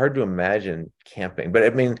it's just hard to imagine camping. But I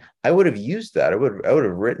mean, I would have used that. I would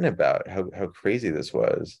have written about how crazy this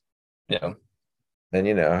was. Yeah. And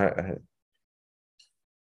you know,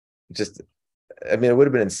 just I mean, it would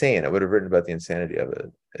have been insane. I would have written about the insanity of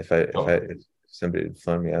it Sure. if somebody had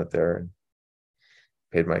flown me out there and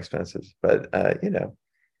paid my expenses. But you know,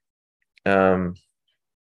 um,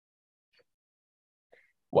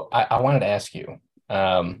 Well, I wanted to ask you,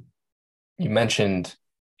 um, you mentioned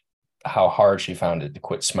how hard she found it to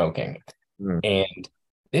quit smoking. mm, And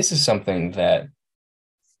this is something that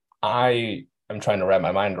I am trying to wrap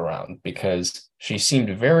my mind around because she seemed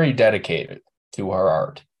very dedicated to her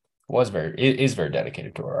art. Was very Is very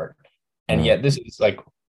dedicated to her art. And mm, yet this is like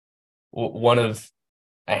one of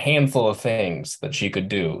a handful of things that she could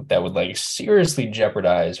do that would like seriously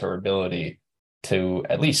jeopardize her ability to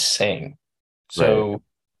at least sing. Right. So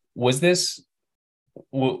was this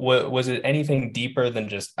was it anything deeper than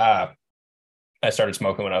just I started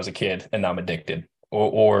smoking when I was a kid and now I'm addicted,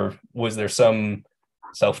 or was there some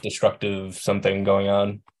self-destructive something going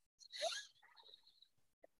on?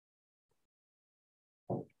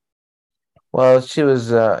 Well, she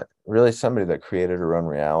was really somebody that created her own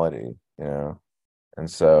reality, and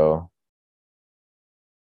so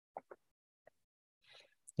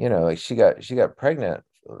like she got pregnant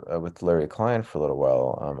with Larry Klein for a little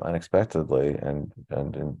while, unexpectedly, and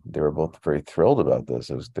they were both very thrilled about this.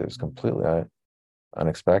 It was completely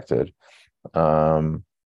unexpected. Um,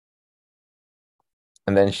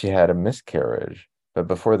 and then she had a miscarriage, but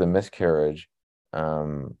before the miscarriage,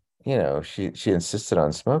 um, she insisted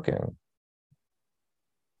on smoking,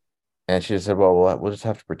 and she said, "Well, we'll just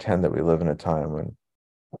have to pretend that we live in a time when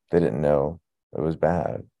they didn't know it was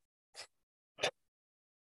bad."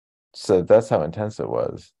 So that's how intense it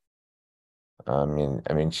was.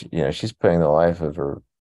 She's putting the life of her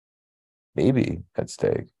baby at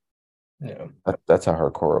stake. Yeah. That's how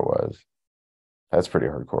hardcore it was. That's pretty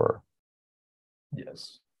hardcore.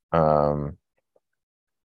 Yes. Um,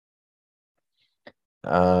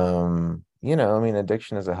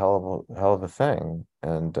 addiction is a hell of a thing,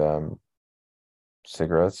 and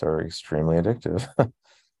cigarettes are extremely addictive.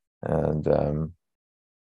 And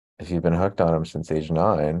if you've been hooked on them since age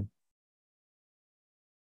 9,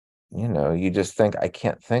 you just think, I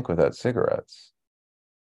can't think without cigarettes.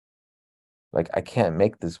 Like, I can't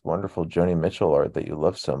make this wonderful Joni Mitchell art that you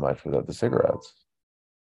love so much without the cigarettes.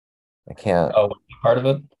 I can't. Oh, part of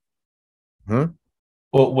it? Hmm?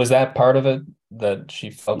 Well, was that part of it that she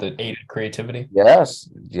felt it aided creativity? Yes,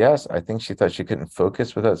 yes. I think she thought she couldn't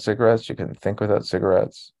focus without cigarettes. She couldn't think without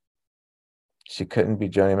cigarettes. She couldn't be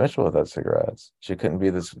Joni Mitchell without cigarettes. She couldn't be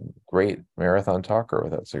this great marathon talker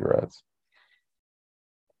without cigarettes.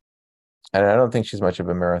 And I don't think she's much of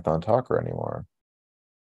a marathon talker anymore.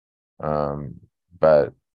 Um,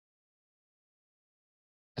 but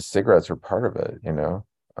cigarettes are part of it.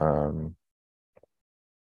 Um,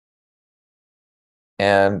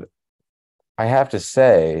 and I have to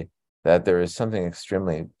say that there is something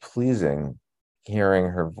extremely pleasing hearing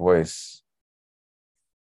her voice,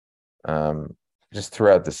 um, just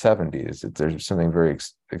throughout the 70s. There's something very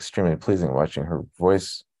extremely pleasing watching her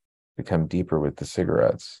voice become deeper with the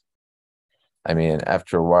cigarettes. I mean,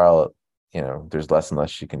 after a while, there's less and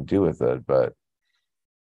less she can do with it. But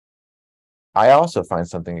I also find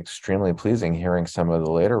something extremely pleasing hearing some of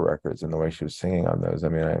the later records and the way she was singing on those. I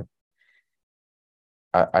mean,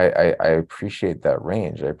 I appreciate that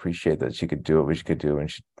range. I appreciate that she could do what she could do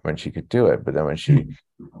when she could do it. But then when she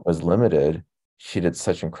was limited, she did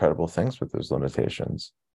such incredible things with those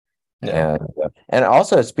limitations. Yeah. And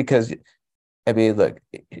also it's because, I mean, look,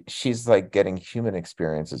 she's like getting human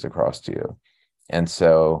experiences across to you. And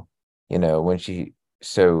so, when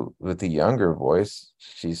so with the younger voice,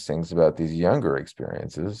 she sings about these younger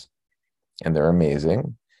experiences and they're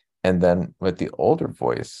amazing. And then with the older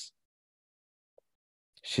voice,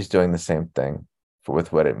 she's doing the same thing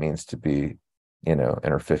with what it means to be, in her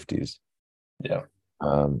 50s. Yeah.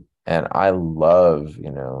 And I love,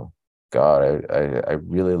 God, I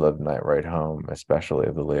really love Night Ride Home, especially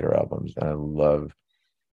of the later albums. And I love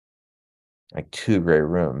like Two Gray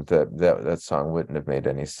Rooms. That song wouldn't have made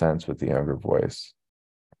any sense with the younger voice.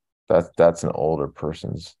 That's an older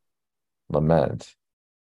person's lament.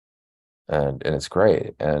 And it's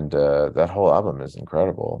great. And that whole album is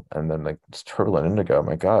incredible. And then like it's Turbulent Indigo,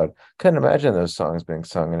 my God. Couldn't imagine those songs being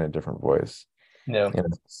sung in a different voice. Yeah.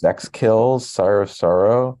 Sex Kills, Sire of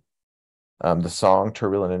Sorrow. The song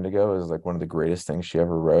Turbulent Indigo is like one of the greatest things she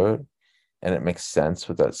ever wrote. And it makes sense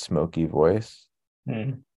with that smoky voice.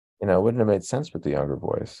 Mm. It wouldn't have made sense with the younger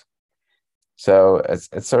voice. So it's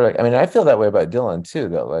sort of like, I mean, I feel that way about Dylan too,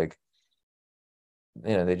 that like,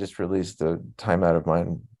 they just released the Time Out of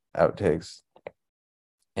Mind outtakes.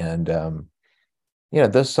 And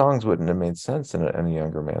those songs wouldn't have made sense in a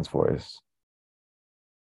younger man's voice.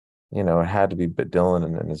 It had to be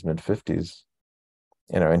Dylan in his mid 50s,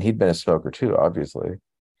 and he'd been a smoker too, obviously.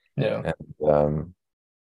 Yeah.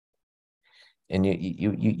 And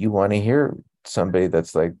you want to hear somebody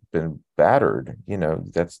that's like been battered,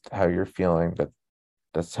 that's how you're feeling,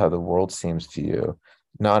 that's how the world seems to you.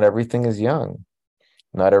 Not everything is young,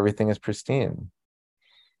 not everything is pristine.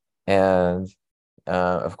 And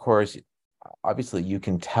of course, obviously you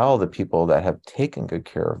can tell the people that have taken good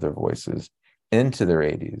care of their voices into their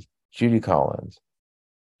 80s. Judy Collins,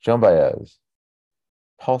 Joan Baez,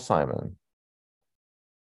 Paul Simon,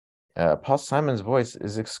 Paul Simon's voice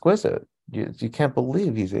is exquisite. You can't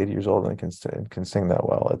believe he's 80 years old and can sing that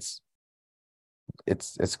well.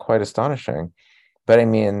 It's quite astonishing. But I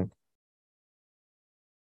mean,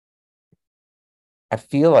 I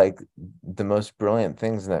feel like the most brilliant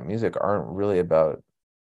things in that music aren't really about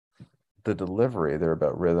the delivery. They're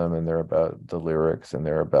about rhythm, and they're about the lyrics, and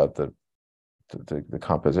they're about the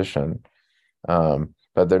composition.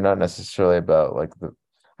 But they're not necessarily about like the.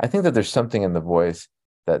 I think that there's something in the voice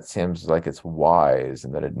that seems like it's wise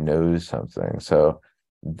and that it knows something. So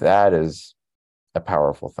that is a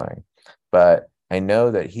powerful thing. But I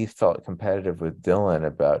know that he felt competitive with Dylan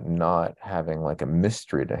about not having like a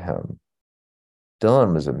mystery to him.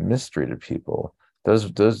 Dylan was a mystery to people.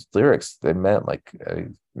 Those lyrics, they meant like a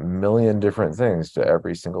million different things to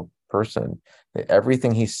every single person.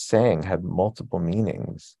 Everything he sang had multiple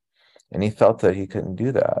meanings, and he felt that he couldn't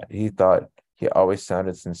do that. He thought he always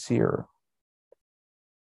sounded sincere.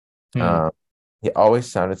 Hmm. Um, he always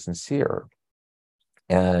sounded sincere,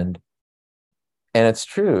 and and it's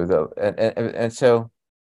true though. And so,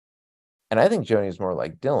 and I think Joni is more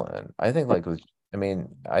like Dylan. I think like with, I mean,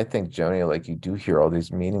 I think Joni, like you do hear all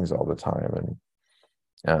these meanings all the time,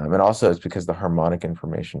 and also it's because the harmonic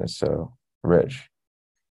information is so rich,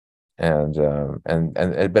 and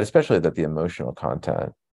but especially that the emotional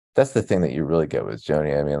content, that's the thing that you really get with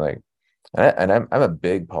Joni. I mean, like, I'm a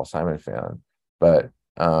big Paul Simon fan, but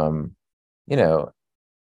you know,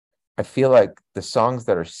 I feel like the songs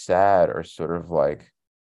that are sad are sort of like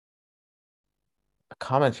a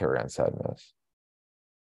commentary on sadness.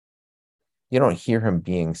 You don't hear him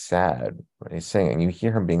being sad when he's singing. You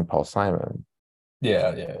hear him being Paul Simon.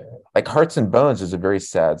 Yeah, yeah. Like Hearts and Bones is a very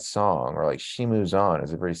sad song, or like She Moves On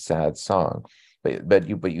is a very sad song. But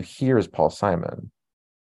you hear is Paul Simon,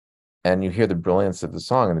 and you hear the brilliance of the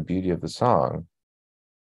song and the beauty of the song.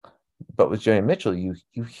 But with Joni Mitchell, you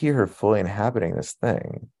hear her fully inhabiting this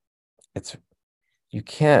thing. It's you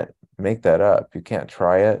can't make that up. You can't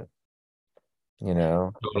try it, you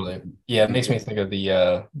know. Totally. Yeah, it makes You- me think of the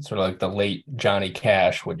sort of like the late Johnny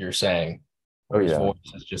Cash, what you're saying, oh where his yeah. voice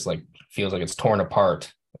is just like feels like it's torn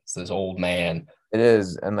apart. It's this old man. It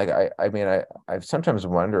is, and like I mean, I sometimes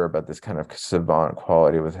wonder about this kind of savant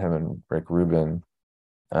quality with him and Rick Rubin,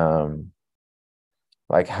 um,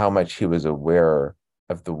 like how much he was aware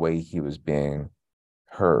of the way he was being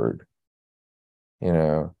heard, you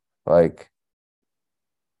know, like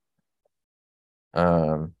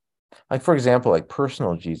um, like for example, like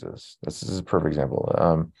Personal Jesus. This is a perfect example.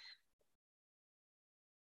 I'm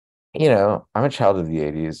a child of the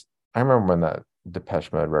 '80s. I remember when that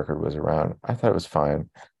Depeche Mode record was around. I thought it was fine,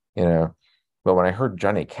 you know. But when I heard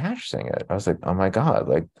Johnny Cash sing it, I was like, oh my God,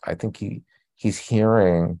 like I think he's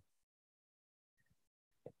hearing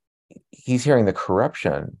he's hearing the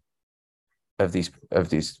corruption of these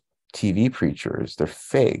TV preachers. They're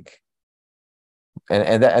fake.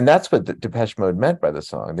 And that's what the Depeche Mode meant by the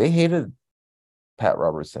song. They hated Pat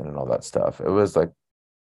Robertson and all that stuff. It was like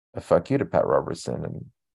a fuck you to Pat Robertson and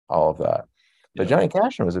all of that. But Yeah. Johnny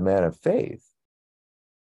Cashman was a man of faith.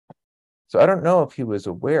 So I don't know if he was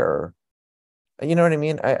aware. You know what I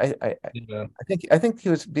mean? Yeah. I think he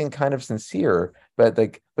was being kind of sincere, but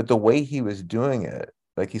the way he was doing it,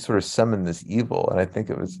 like he sort of summoned this evil. And I think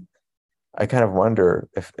it was I kind of wonder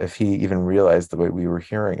if he even realized the way we were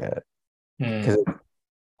hearing it. Hmm. Because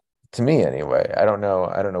to me anyway, I don't know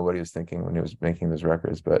what he was thinking when he was making those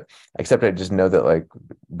records, but except I just know that like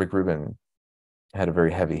Rick Rubin had a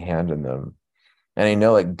very heavy hand in them. And I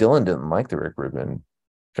know like Dylan didn't like the Rick Rubin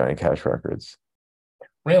Johnny Cash records.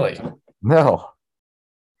 Really? No,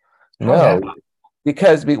 How's that? no,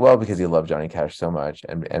 because he loved Johnny Cash so much,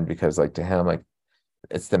 and because like to him like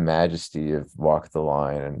it's the majesty of Walk the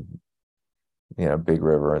Line and Big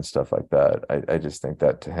River and stuff like that. I just think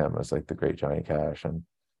that to him was like the great Johnny Cash, and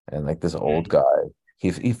like this old Hmm. guy.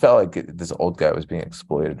 He felt like this old guy was being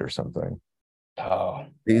exploited or something. Oh,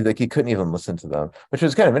 Like he couldn't even listen to them, which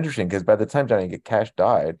was kind of interesting because by the time Johnny Cash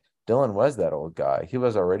died, Dylan was that old guy. He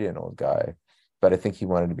was already an old guy, but I think he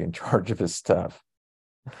wanted to be in charge of his stuff.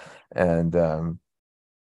 And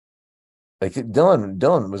like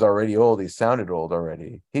Dylan was already old. He sounded old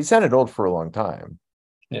already. He sounded old for a long time.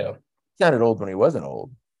 yeah. He sounded old when he wasn't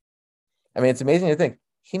old. I mean, it's amazing to think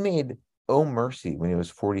he made Oh Mercy when he was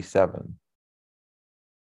 47,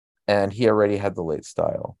 and he already had the late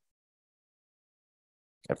style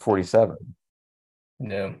at 47.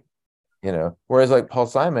 Yeah. Whereas like Paul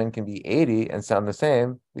Simon can be 80 and sound the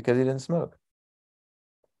same because he didn't smoke.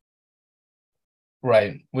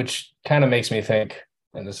 Right. Which kind of makes me think,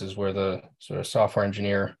 and this is where the sort of software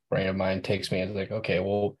engineer brain of mine takes me, is like, okay,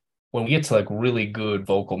 well, when we get to like really good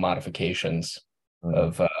vocal modifications Mm.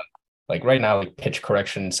 of like right now, like pitch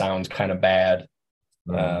correction sounds kind of bad.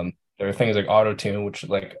 Mm. There are things like auto tune, which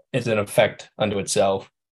like is an effect unto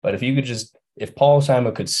itself. But if you could just, if Paul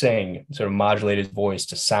Simon could sing, sort of modulate his voice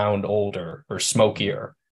to sound older or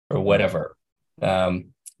smokier or Mm. whatever,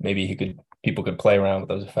 maybe people could play around with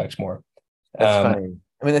those effects more. That's Um, funny.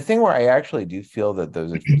 I mean, the thing where I actually do feel that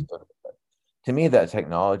to me, that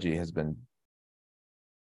technology has been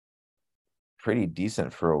pretty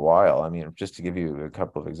decent for a while. I mean, just to give you a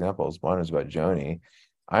couple of examples, one is about Joni.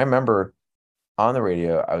 I remember on the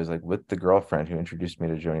radio, I was like with the girlfriend who introduced me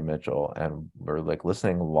to Joni Mitchell, and we're like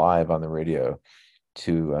listening live on the radio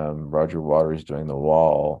to Roger Waters doing The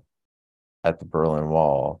Wall at the Berlin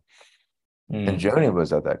Wall. And mm, Joni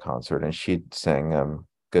was at that concert and she sang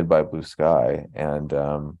Goodbye Blue Sky. And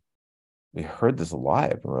we heard this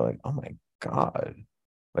live and we're like, oh my God.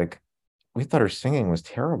 Like we thought her singing was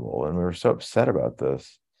terrible and we were so upset about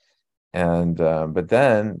this. And but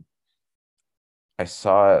then I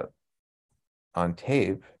saw it on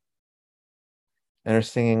tape and her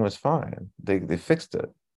singing was fine. They fixed it.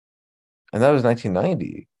 And that was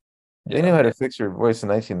 1990. They knew yeah, how to fix her voice in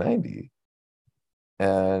 1990.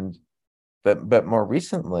 And but more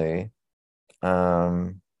recently,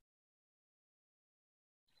 um,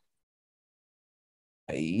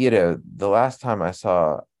 the last time I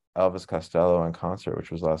saw Elvis Costello in concert,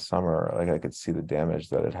 which was last summer, like I could see the damage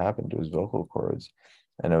that had happened to his vocal cords.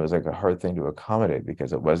 And it was like a hard thing to accommodate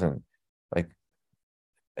because like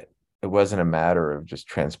it wasn't a matter of just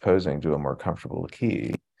transposing to a more comfortable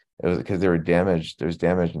key. It was because there's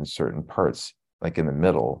damage in certain parts, like in the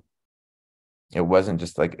middle. It wasn't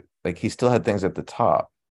just like he still had things at the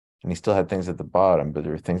top and he still had things at the bottom, but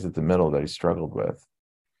there were things at the middle that he struggled with.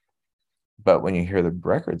 But when you hear the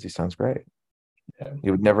records, he sounds great. yeah,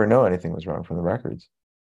 You would never know anything was wrong from the records.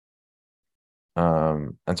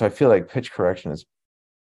 And so I feel like pitch correction is,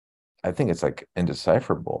 I think it's like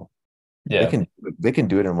indecipherable. They yeah, can they can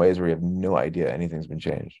do it in ways where you have no idea anything's been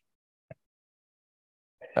changed.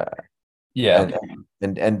 Uh, yeah,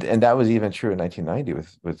 and and that was even true in 1990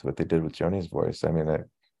 with what they did with Joni's voice. I mean,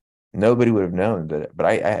 nobody would have known that, but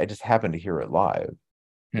I just happened to hear it live.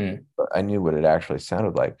 hmm, But I knew what it actually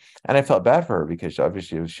sounded like, and I felt bad for her because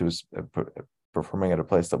obviously she was performing at a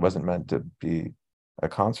place that wasn't meant to be a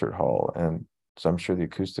concert hall, and so I'm sure the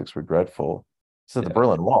acoustics were dreadful. So the yeah,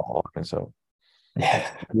 Berlin Wall, and so yeah,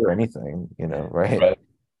 hear anything, right? right,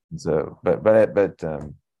 So,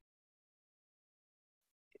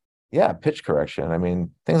 yeah, pitch correction. I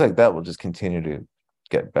mean, things like that will just continue to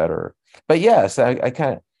get better. But yes, I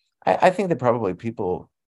kind of, I think that probably people,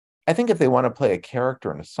 I think if they want to play a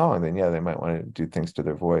character in a song, then yeah, they might want to do things to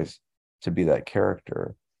their voice to be that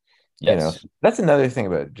character. yes, That's another thing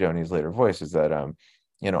about Joni's later voice is that, on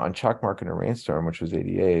Chalk Mark in a Rainstorm, which was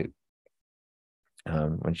 88,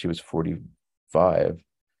 when she was 45,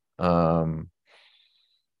 um,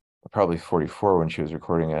 probably 44 when she was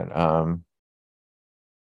recording it.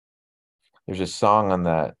 There's a song on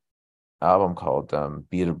that album called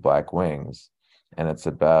Beat of Black Wings, and it's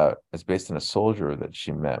based on a soldier that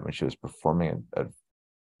she met when she was performing at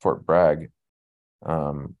Fort Bragg,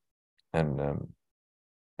 um, and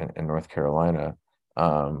in North Carolina,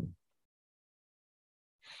 um,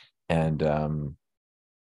 and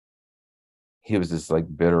he was this like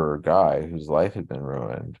bitter guy whose life had been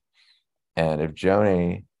ruined. And if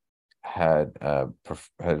Joni had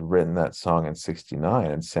written that song in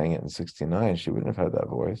 '69 and sang it in '69, she wouldn't have had that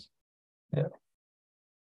voice. yeah,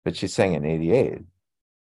 But she sang it in '88,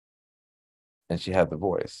 and she had the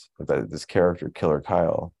voice of this character, Killer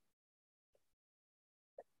Kyle.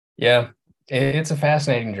 yeah. It's a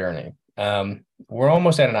fascinating journey. We're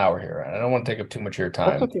almost at an hour here, and I don't want to take up too much of your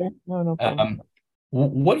That's time. okay. No, no problem. Um,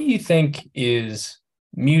 what do you think is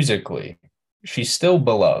musically? She's still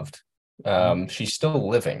beloved. Mhm. She's still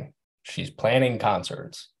living. She's planning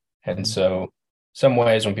concerts. And Mhm. so, some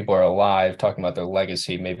ways when people are alive, talking about their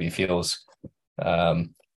legacy maybe feels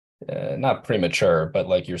um, not premature, but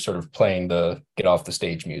like you're sort of playing the get off the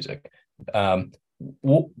stage music. Um,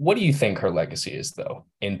 what do you think her legacy is, though,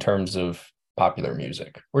 in terms of popular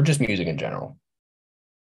music or just music in general?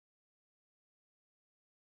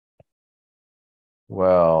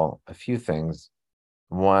 Well, a few things.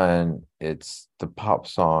 One, it's the pop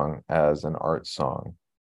song as an art song,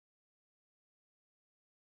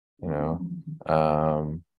 you know.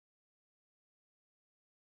 Um,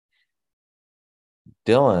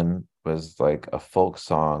 Dylan was like a folk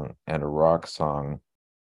song and a rock song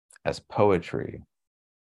as poetry.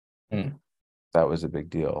 Mm, That was a big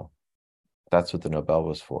deal. That's what the Nobel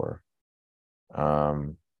was for.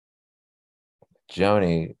 Um,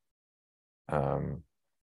 Joni, um,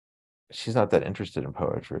 she's not that interested in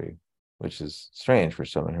poetry. which is strange for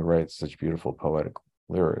someone who writes such beautiful poetic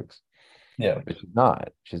lyrics. Yeah. But she's not.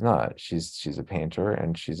 She's not. She's a painter,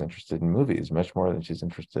 and she's interested in movies much more than she's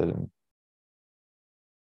interested in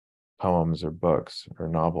poems or books or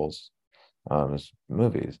novels, as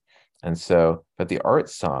movies. And so, but the art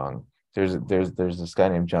song, there's this guy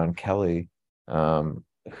named John Kelly,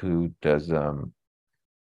 who does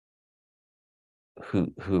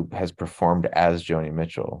who has performed as Joni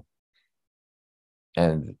Mitchell,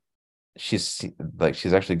 and she's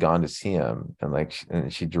actually gone to see him, and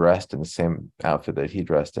and she dressed in the same outfit that he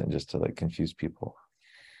dressed in just to like confuse people.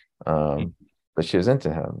 But she was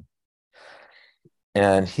into him,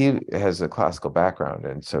 and he has a classical background,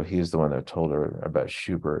 and so he's the one that told her about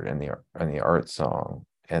Schubert and the art song,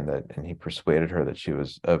 and he persuaded her that she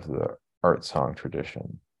was of the art song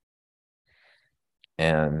tradition.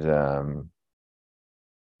 And um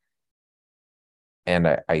and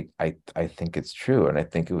I, I I I think it's true, and I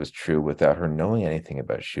think it was true without her knowing anything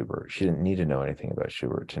about Schubert. She didn't need to know anything about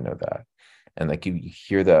Schubert to know that. And like you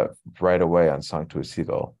hear that right away on Song to a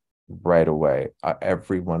Seagull, right away.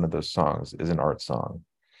 Every one of those songs is an art song.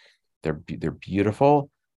 They're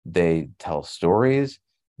beautiful. They tell stories.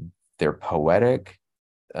 They're poetic.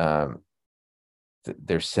 Um,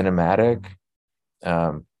 they're cinematic.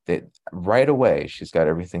 They right away she's got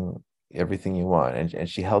everything you want, and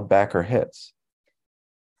she held back her hits.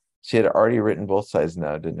 She had already written Both Sides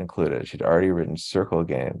Now, didn't include it. She'd already written Circle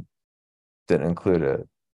Game, didn't include it.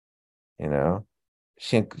 You know,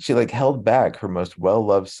 she like held back her most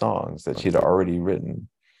well-loved songs that she'd already written,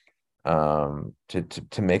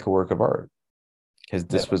 to make a work of art, because Yeah.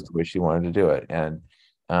 this was the way she wanted to do it. And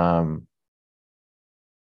um,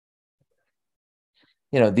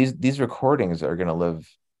 these recordings are going to live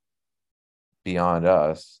beyond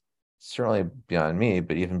us, certainly beyond me,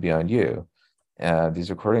 but even beyond you. These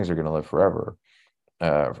recordings are going to live forever.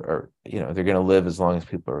 Or they're going to live as long as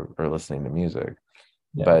people are listening to music.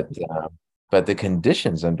 Yeah. But the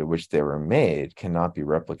conditions under which they were made cannot be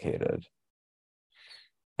replicated.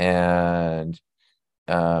 And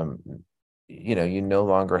you no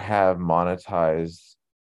longer have monetized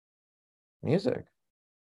music,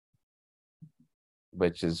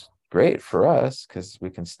 which is great for us because we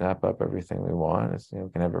can snap up everything we want. We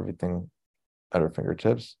can have everything at our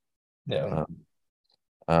fingertips, Yeah.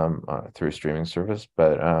 um, through a streaming service.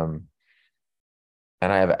 But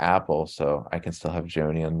and I have Apple, so I can still have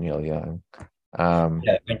Joni and Neil Young.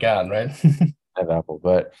 Yeah. Thank God, right? I have Apple,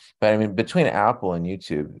 but I mean, between Apple and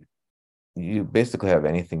YouTube, you basically have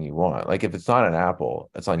anything you want. Like if it's not an Apple,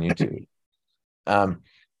 it's on YouTube. Um,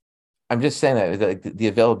 I'm just saying that the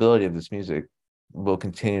availability of this music will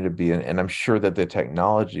continue to be, and I'm sure that the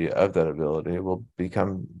technology of that ability will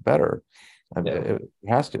become better. Yeah. It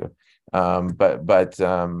has to.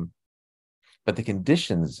 But the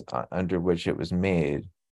conditions under which it was made,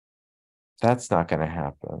 that's not going to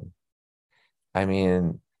happen. I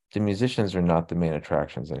mean, the musicians are not the main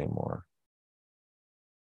attractions anymore.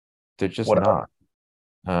 They're just What are?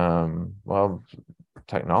 not. Well,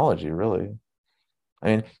 technology, really. I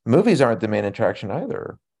mean, movies aren't the main attraction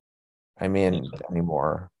either. I mean,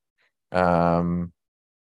 anymore. Um,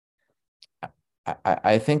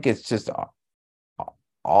 I think it's just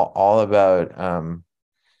all about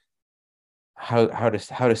how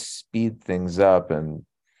to speed things up and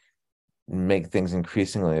make things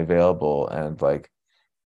increasingly available, and like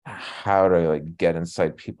how to like get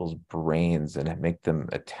inside people's brains and make them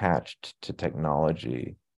attached to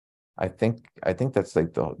technology. I think that's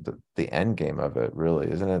like the end game of it, really,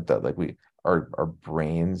 isn't it? That like our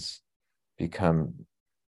brains become,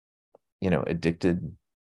 addicted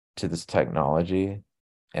to this technology,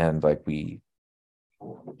 and like we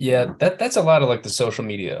Yeah, that's a lot of like the social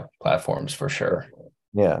media platforms for sure.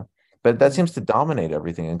 yeah. But that seems to dominate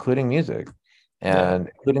everything, including music Yeah. and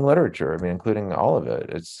including literature. I mean, including all of it.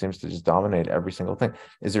 It seems to just dominate every single thing.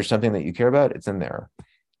 Is there something that you care about? It's in there.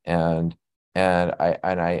 And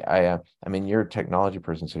I mean, you're a technology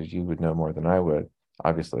person, so you would know more than I would,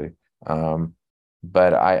 obviously.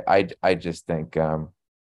 But I just think, I'm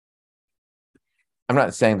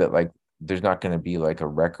not saying that like there's not going to be like a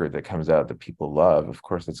record that comes out that people love. Of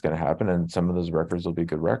course, that's going to happen, and some of those records will be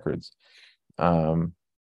good records. Um,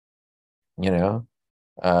 you know,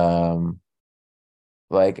 um,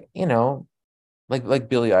 like like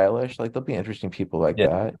Billie Eilish. Like there'll be interesting people like Yeah.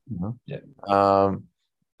 that. Yeah. Um,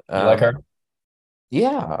 You like um, her?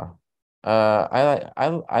 yeah. I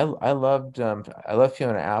love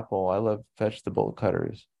Fiona Apple. I love Fetch the Bolt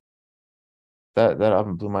Cutters. That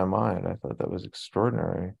album blew my mind. I thought that was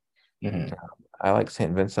extraordinary. Hmm. I like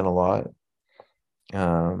Saint Vincent a lot.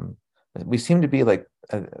 Um, we seem to be like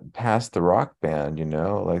past the rock band,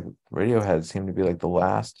 like Radiohead seemed to be like the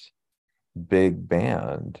last big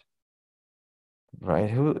band, right?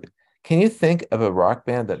 Who can you think of a rock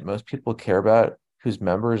band that most people care about whose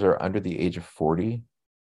members are under the age of 40?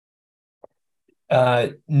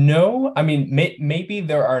 No, I mean maybe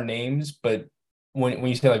there are names, but when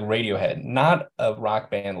you say like Radiohead, not a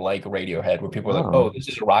rock band like Radiohead, where people are like, oh, Oh, this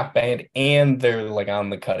is a rock band, and they're like on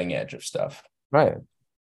the cutting edge of stuff. right.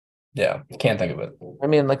 Yeah, can't think of it. I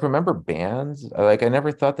mean, like, remember bands? Like, I never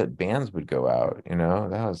thought that bands would go out,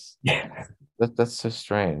 Yeah, that's so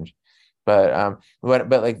strange. But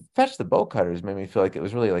like Fetch the Bolt Cutters made me feel like it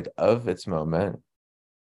was really like of its moment,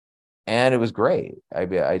 and it was great. I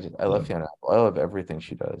love yeah, Fiona Apple. I love everything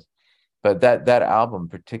she does. But that album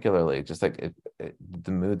particularly, just like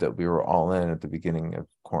the mood that we were all in at the beginning of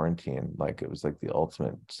quarantine, like it was like the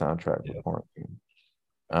ultimate soundtrack for yeah, quarantine.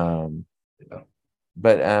 Um, yeah.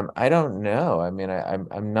 but I don't know. I mean,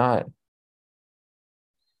 I'm not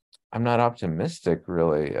optimistic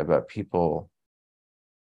really about people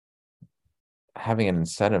having an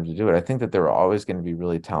incentive to do it. I think that there are always going to be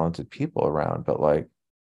really talented people around, but like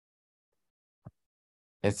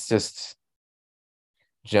it's just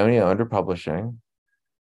Joni owned her publishing,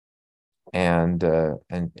 and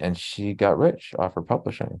she got rich off her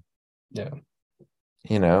publishing, Yeah.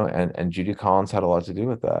 and Judy Collins had a lot to do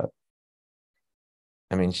with that.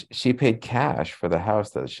 I mean, she paid cash for the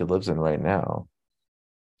house that she lives in right now.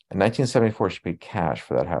 In 1974, she paid cash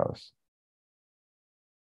for that house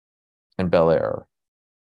in Bel Air.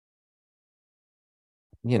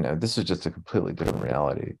 This is just a completely different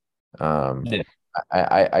reality. Um, Yeah.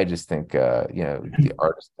 I just think, the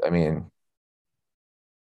artist, I mean,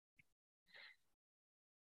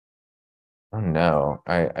 I don't know.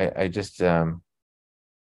 I just, well,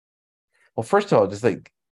 first of all, just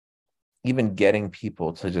like even getting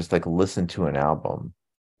people to just like listen to an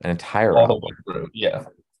entire All the album, way through. Yeah,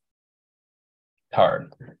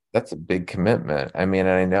 hard. that's a big commitment. I mean,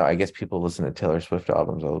 and I know, I guess people listen to Taylor Swift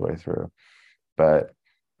albums all the way through, but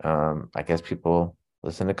I guess people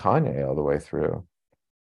listen to Kanye all the way through.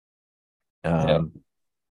 Yeah. Um,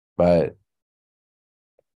 but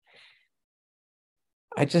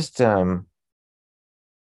I just, and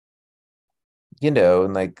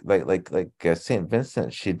like St.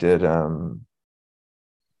 Vincent, she did an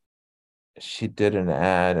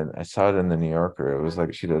ad, and I saw it in the New Yorker. It was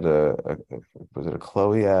like she did was it a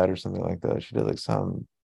Chloe ad or something like that? She did like some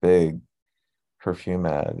big perfume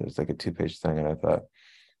ad. It was like a two-page thing, and I thought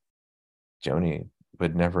Joni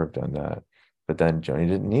would never have done that. But then Joni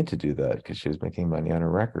didn't need to do that because she was making money on her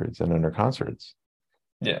records and on her concerts.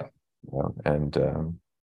 Yeah. And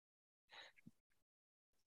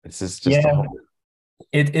this is just the Yeah. whole.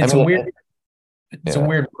 It, I it's a mean, weird it's a yeah.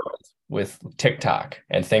 weird world with TikTok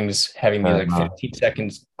and things having these like Uh, 15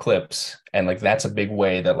 seconds clips, and like that's a big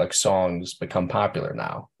way that like songs become popular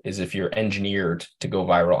now, is if you're engineered to go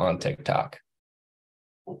viral on TikTok,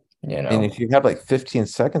 you and know. if you have like 15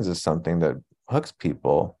 seconds of something that hooks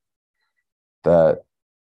people, that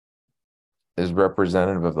is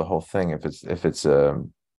representative of the whole thing. If it's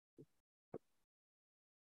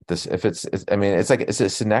this if it's I mean, it's like it's a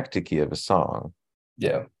synecdoche of a song.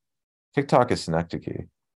 Yeah. TikTok is synecdoche.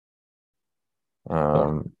 Or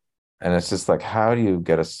Um, and it's just like, how do you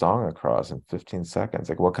get a song across in 15 seconds?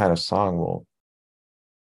 Like, what kind of song will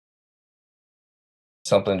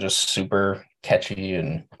something just super catchy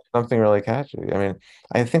and something really catchy? I mean,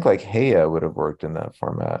 I think like Hey Ya would have worked in that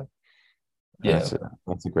format. And yeah.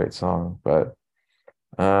 that's a great song, but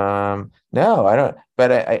no, I don't.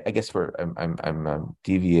 But I guess I'm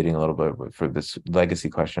deviating a little bit for this legacy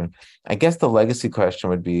question. I guess the legacy question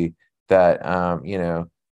would be that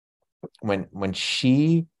when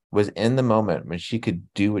she was in the moment, when she could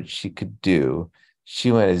do what she could do,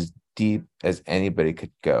 she went as deep as anybody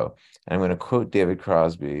could go. And I'm going to quote David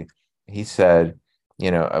Crosby. He said,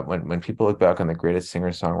 when people look back on the greatest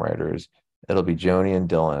singer-songwriters, it'll be Joni and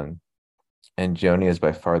Dylan, and Joni is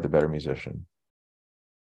by far the better musician.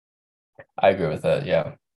 I agree with that.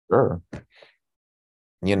 Yeah. Sure.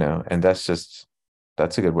 And that's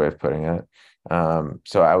a good way of putting it.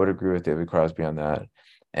 So I would agree with David Crosby on that.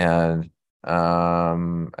 And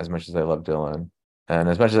as much as I love Dylan, and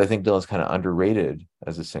as much as I think Dylan's kind of underrated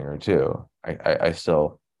as a singer too, I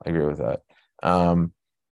still agree with that.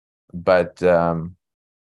 But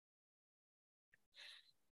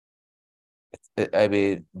I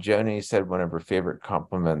mean, Joni said one of her favorite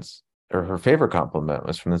compliments, or her favorite compliment,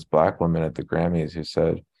 was from this black woman at the Grammys who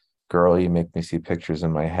said, "Girl, you make me see pictures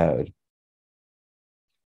in my head."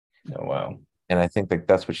 Oh, wow. And I think like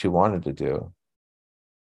that's what she wanted to do.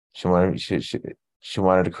 She wanted she She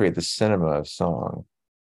wanted to create the cinema of song,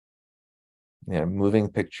 moving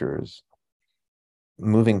pictures,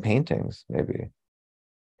 moving paintings, maybe,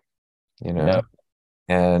 you Yeah.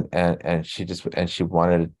 know, and she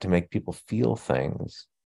wanted to make people feel things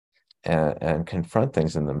and confront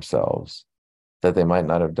things in themselves that they might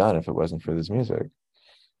not have done if it wasn't for this music.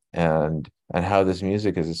 And how this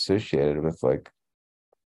music is associated with like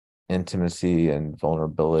intimacy and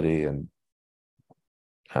vulnerability and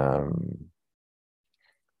um,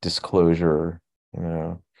 disclosure, you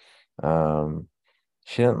know. Um,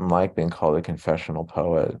 she didn't like being called a confessional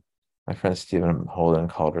poet. My friend Stephen Holden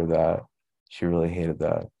called her that. She really hated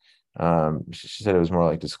that. She said it was more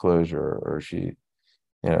like disclosure, or she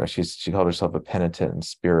called herself a penitent in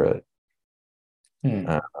spirit. Hmm.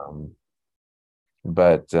 Um,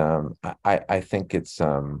 but I think it's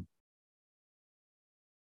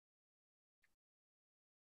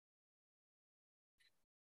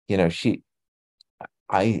she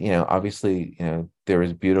obviously, there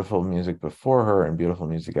was beautiful music before her and beautiful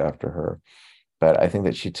music after her. But I think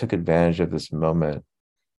that she took advantage of this moment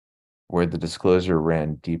where the disclosure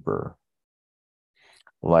ran deeper.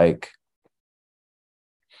 Like,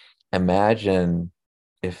 imagine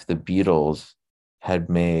if the Beatles had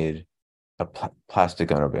made a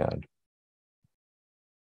Plastic Ono Band.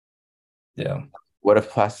 Yeah. What if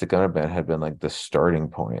Plastic Ono Band had been like the starting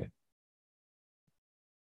point?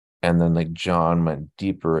 And then like John went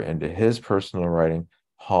deeper into his personal writing.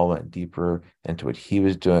 Hall went deeper into what he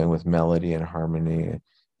was doing with melody and harmony,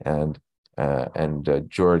 and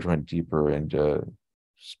George went deeper into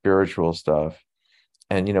spiritual stuff.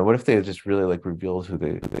 And what if they had just really like revealed who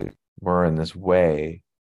they were in this way?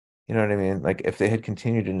 You know what I mean? Like if they had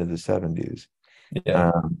continued into the 70s.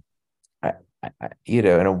 Yeah. Um, in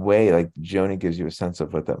a way, like Joni gives you a sense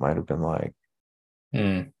of what that might have been like,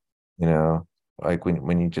 Hmm. you know, like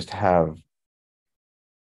when you just have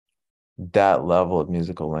that level of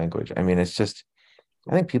musical language. I mean, it's just,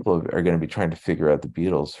 I think people are going to be trying to figure out the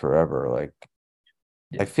Beatles forever. Like,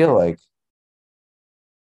 I Yeah. feel like,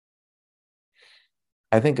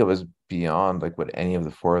 I think it was beyond like what any of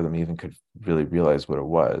the four of them even could really realize what it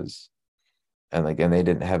was. And they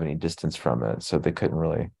didn't have any distance from it. So they couldn't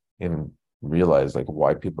really even realize like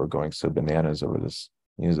why people are going so bananas over this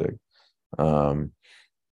music. Um,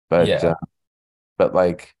 but, Yeah. uh, but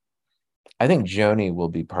like, I think Joni will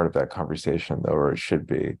be part of that conversation though, or it should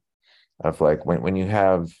be, of like when you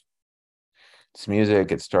have it's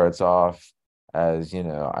music. It starts off as,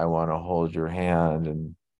 I want to hold your hand,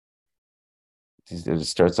 and it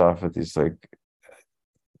starts off with these like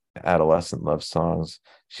adolescent love songs.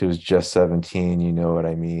 She was just 17, you know what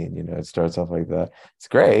I mean? It starts off like that. It's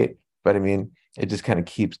great, but I mean, it just kind of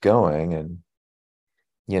keeps going, and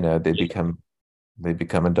they Yeah.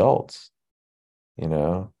 become adults, you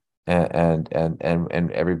know, and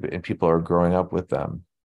people are growing up with them,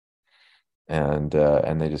 and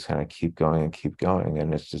they just kind of keep going and keep going,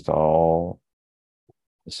 and it's just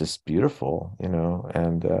beautiful,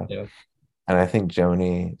 Yeah. and I think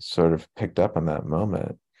Joni sort of picked up on that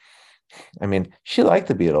moment. I mean, she liked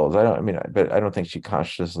the Beatles. But I don't think she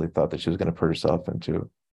consciously thought that she was going to put herself into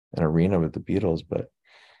an arena with the Beatles. But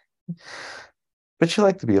she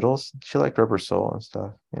liked the Beatles. She liked Rubber Soul and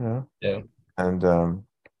stuff. Yeah. And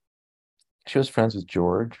she was friends with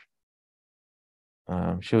George.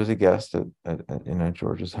 She was a guest at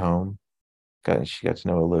George's home. She got to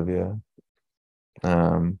know Olivia.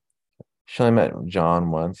 Um, she only met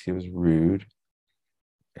John once. He was rude,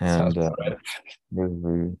 Sounds and right. he was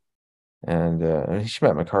rude. And she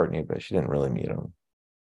met McCartney, but she didn't really meet him.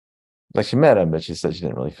 Like she met him, but she said she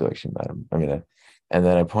didn't really feel like she met him. And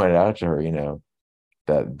then I pointed out to her,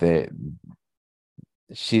 that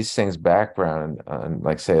she sings background on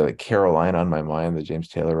like say like Caroline on My Mind, the James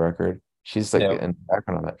Taylor record. She's like Yeah. in the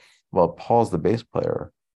background on that. Well, Paul's the bass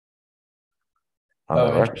player on that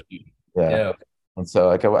Oh, record. interesting. Yeah. Yeah. And so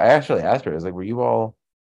like I actually asked her, I was like, were you all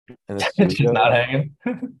in the Just not studio? hanging.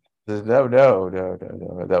 She said, no, no, no, no,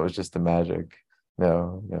 no. That was just the magic.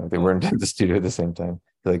 No, no, they weren't in the studio at the same time.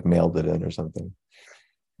 They like mailed it in or something.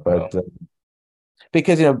 Well, But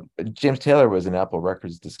because James Taylor was an Apple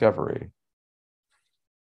Records discovery,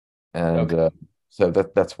 and okay. so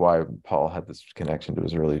that's why Paul had this connection to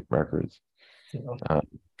his early records, Yeah.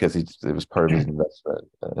 because it was part of his investment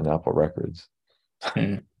in Apple Records.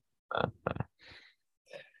 Hmm. Uh,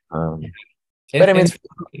 um, but I It, mean, it's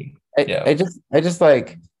funny. Yeah. I just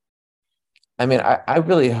like, I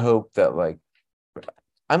really hope that like,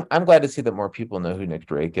 I'm glad to see that more people know who Nick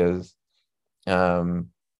Drake is.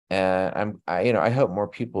 Um, and I hope more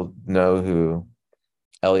people know who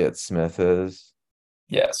Elliott Smith is.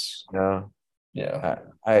 Yes. You know, Yeah.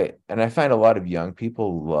 I find a lot of young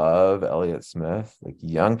people love Elliott Smith, like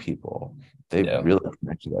young people. They Yeah. really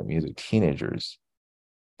connect to that music. Teenagers,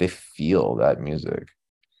 they feel that music.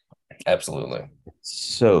 Absolutely.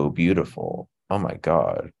 So beautiful. Oh my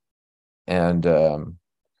God. And and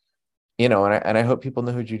I hope people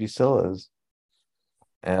know who Judy Sill is.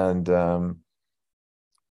 And the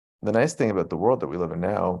nice thing about the world that we live in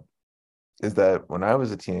now is that when I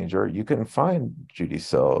was a teenager, you couldn't find Judy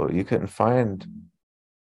Sill, you couldn't find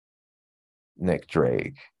Nick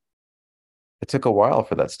Drake. It took a while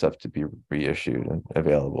for that stuff to be reissued and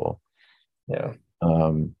available. Yeah.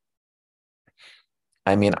 Um,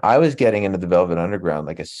 I mean, I was getting into the Velvet Underground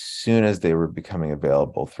like as soon as they were becoming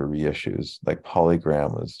available through reissues. Like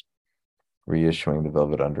Polygram was reissuing the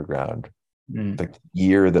Velvet Underground, Mm. like the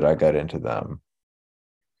year that I got into them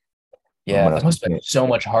Yeah, when I that was must have been so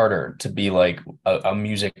much harder to be like a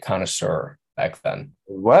music connoisseur back then.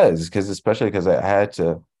 it was because especially because I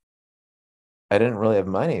didn't really have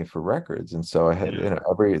money for records, and so I had Yeah.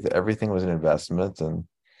 everything was an investment, and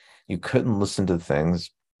you couldn't listen to things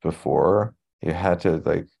before you had to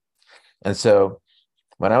like. And so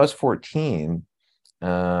when I was 14,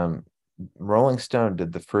 um, Rolling Stone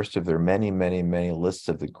did the first of their many, many, many lists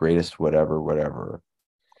of the greatest whatever, whatever.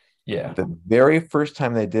 Yeah. The very first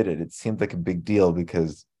time they did it, it seemed like a big deal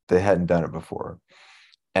because they hadn't done it before.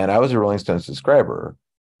 And I was a Rolling Stones subscriber.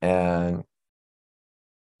 And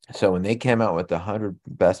so when they came out with the 100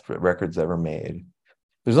 best records ever made,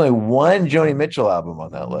 there's only one Joni Mitchell album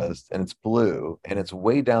on that list, and it's Blue, and it's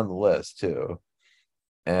way down the list too.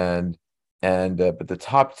 And but the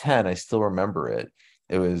top 10, I still remember it.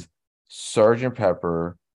 It was Sergeant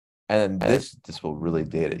Pepper, and this will really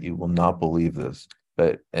date it. You will not believe this,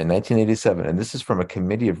 but in 1987, and this is from a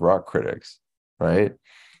committee of rock critics, right?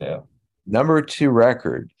 Yeah. Number two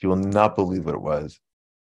record, you will not believe what it was.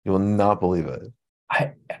 You will not believe it.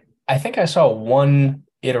 I I think I saw one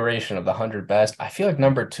iteration of the 100 best. I feel like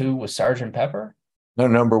number two was Sergeant Pepper. No,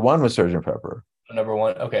 number one was Sergeant Pepper. Number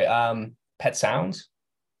one. Okay. Pet Sounds.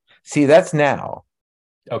 See, that's now.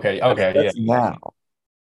 Okay. That's Okay. Yeah. that's now.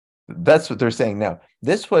 That's what they're saying now.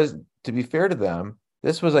 This was, to be fair to them,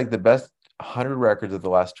 this was like the best 100 records of the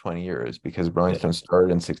last 20 years because Rolling Yeah. Stone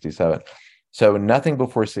started in 67. So nothing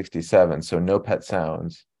before 67. So no Pet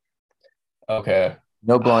Sounds, Okay.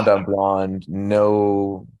 no Blonde on Blonde,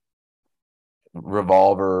 no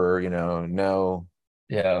Revolver, no.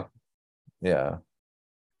 Yeah. Yeah.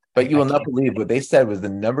 But you I will not can't. believe what they said was the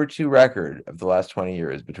number two record of the last 20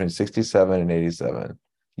 years between 67 and 87.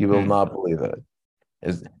 You will Hmm. not believe it.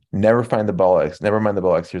 Is Never Find the Bollocks. Never mind the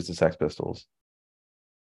Bollocks. Here's the Sex Pistols.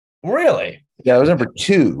 Really? Yeah, it was number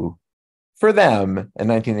two for them in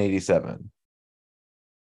 1987.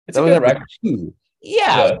 It's That a was good number record. two.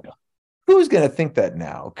 Yeah, Yeah. who's going to think that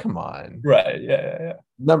now? Come on. Right. Yeah. Yeah. Yeah.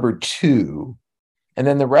 Number two. And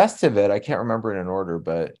then the rest of it, I can't remember in an order,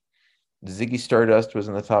 but Ziggy Stardust was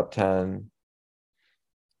in the top 10.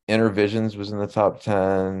 Inner Visions was in the top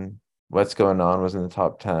 10. What's Going On was in the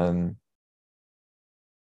top 10.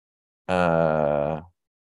 Uh,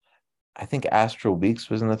 I think Astral Weeks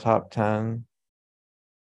was in the top 10.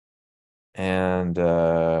 And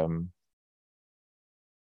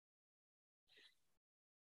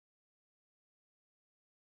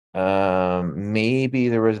maybe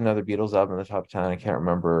there was another Beatles album in the top 10. I can't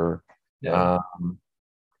remember. Yeah. Um,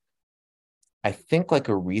 I think like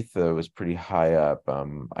Aretha was pretty high up.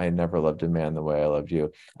 I Never Loved a Man the Way I Loved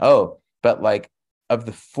You. Oh, but like of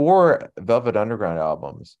the four Velvet Underground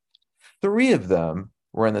albums, three of them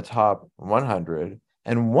were in the top 100,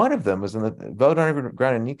 and one of them was in the Velvet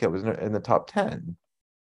Underground and Nika was in the top 10.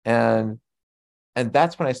 And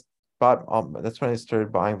that's when I bought that's when I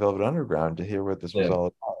started buying Velvet Underground to hear what this was Yeah. all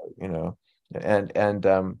about.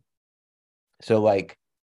 And so like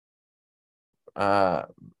uh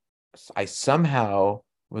I somehow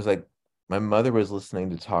was like, my mother was listening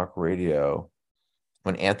to talk radio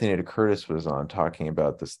when Anthony De Curtis was on talking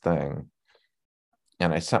about this thing.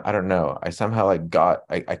 And I don't know, I somehow like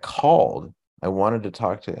I called. I wanted to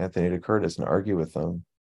talk to Anthony De Curtis and argue with him.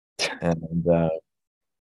 And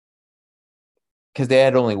because they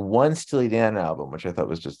had only one Steely Dan album, which I thought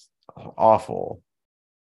was just awful.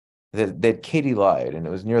 They had Katie Lied, and it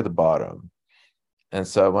was near the bottom. And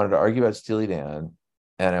so I wanted to argue about Steely Dan,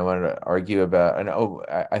 and I wanted to argue about, and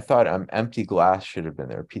I thought Empty Glass should have been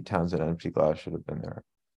there. Pete Townsend, Empty Glass should have been there.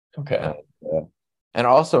 Okay. And, uh, and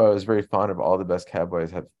also, I was very fond of All the Best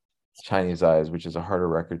Cowboys Have Chinese Eyes, which is a harder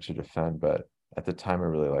record to defend, but at the time I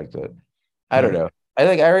really liked it. I don't Hmm. know.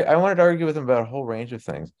 I wanted to argue with him about a whole range of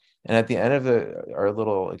things. And at the end of our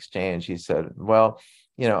little exchange, he said, "Well,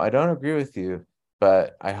 I don't agree with you,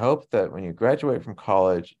 but I hope that when you graduate from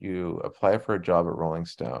college, you apply for a job at Rolling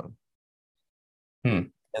Stone. Hmm.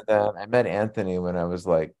 And then I met Anthony when I was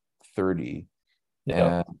like 30,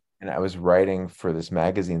 Yeah. and I was writing for this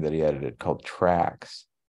magazine that he edited called Tracks,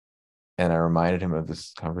 and I reminded him of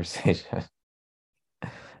this conversation.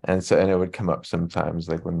 And it would come up sometimes,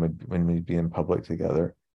 like when we'd be in public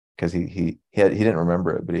together, because he didn't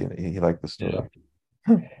remember it, but he liked the Yeah.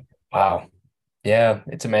 story. Wow. Yeah,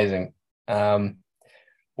 it's amazing. Um,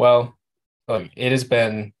 well, look, it has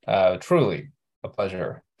been truly a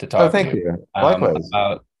pleasure to Oh, talk to thank you you. Likewise.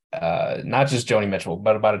 about not just Joni Mitchell,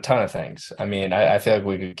 but about a ton of things. I mean, I feel like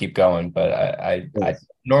we could keep going, but I Yes.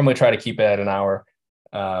 normally try to keep it at an hour.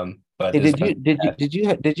 But Hey, this has been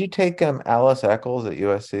did you take Alice Eccles at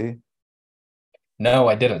USC? no,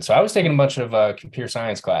 I didn't. So I was taking a bunch of computer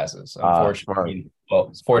science classes. Ah, Unfortunately, I smart, mean, well,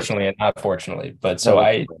 smart. fortunately and not fortunately, but No, so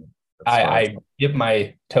that's smart. I dip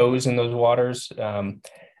my toes in those waters.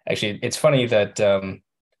 Actually, it's funny that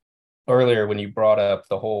earlier when you brought up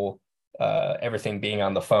the whole everything being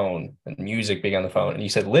on the phone and music being on the phone, and you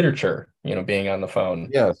said literature, being on the phone.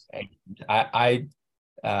 Yes. And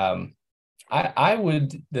um, I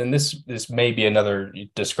would then this may be another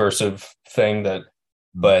discursive thing that,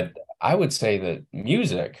 Mm. but I would say that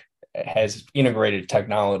music has integrated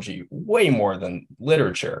technology way more than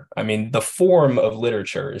literature. I mean, the form of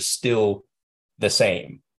literature is still the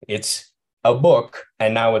same. It's a book,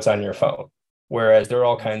 and now it's on your phone. Whereas there are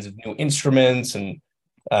all kinds of new instruments and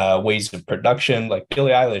ways of production. Like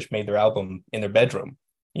Billie Eilish made their album in their bedroom,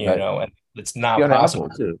 Right. and it's not Fiona possible.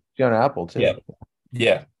 Apple too. Fiona Apple Yeah, too.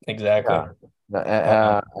 yeah, exactly. Yeah. No,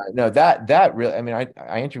 Um, no, that really, I mean,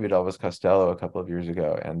 I interviewed Elvis Costello a couple of years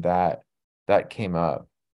ago, and that came up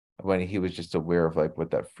when he was just aware of like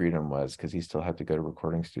what that freedom was, because he still had to go to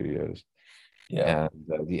recording studios, yeah,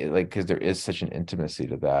 and like because there is such an intimacy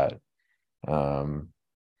to that, um,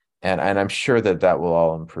 and I'm sure that that will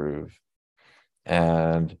all improve.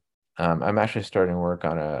 And I'm actually starting work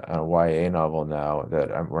on a YA novel now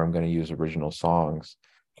where I'm going to use original songs,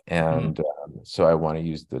 mm. and so I want to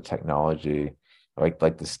use the technology, like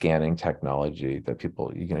the scanning technology that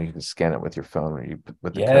people you can scan it with your phone or you put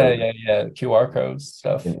with the Yeah, code. yeah, yeah. QR codes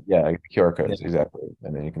stuff. And, yeah, like QR Yeah. codes exactly,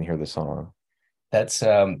 and then you can hear the song. That's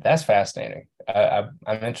fascinating. I'm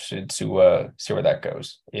interested to see where that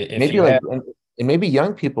goes. If Maybe you like have, and maybe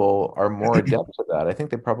young people are more adept to that. I think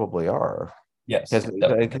they probably are, yes, because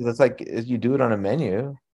definitely, it's like you do it on a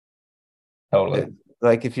menu. totally. It,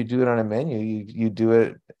 like if you do it on a menu, you do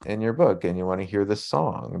it in your book, and you want to hear this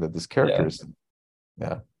song that this character Yeah, is.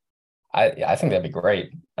 Yeah, I think that'd be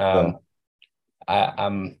great. yeah.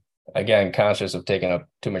 I'm again conscious of taking up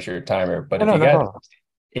too much of your time here, but No, no, no problem.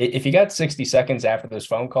 if you got 60 seconds after this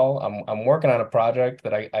phone call, I'm working on a project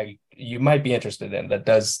that I you might be interested in that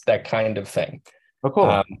does that kind of thing. Oh,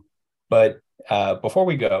 Um, cool. but before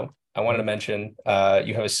we go, I wanted to mention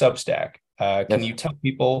you have a Substack. Can Yes, you tell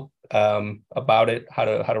people about it, how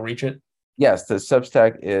to reach it? yes. The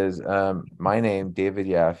Substack is my name, David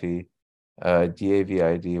Yaffe,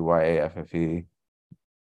 DAVIDYAFFE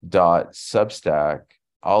dot Substack,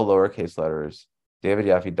 all lowercase letters,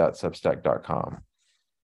 davidyaffe.substack.com.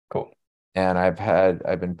 Cool. And I've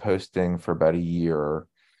been posting for about a year,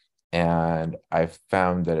 and I've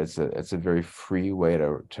found that it's a very free way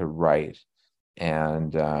to write,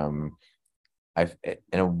 and I've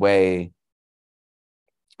in a way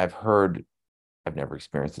I've heard, I've never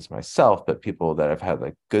experienced this myself, but people that have had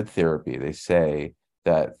like good therapy, they say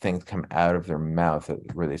that things come out of their mouth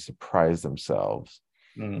where they surprise themselves.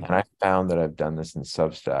 Mm. And I found that I've done this in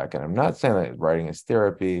Substack. And I'm not saying that writing is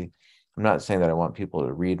therapy. I'm not saying that I want people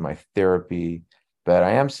to read my therapy, but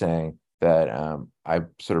I am saying that I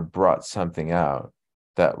sort of brought something out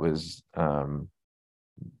that was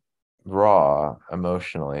raw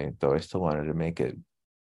emotionally, though I still wanted to make it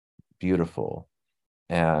beautiful.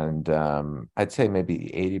 And I'd say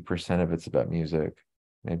maybe 80% of it's about music,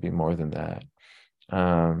 maybe more than that.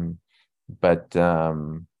 Um, but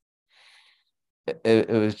it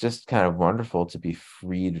was just kind of wonderful to be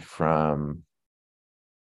freed from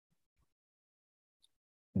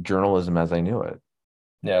journalism as I knew it.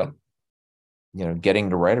 Yeah. Getting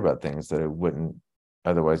to write about things that I wouldn't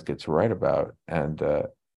otherwise get to write about, and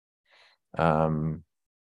um,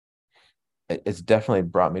 it's definitely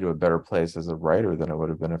brought me to a better place as a writer than I would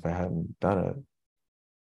have been if I hadn't done it.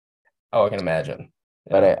 Oh, I can imagine.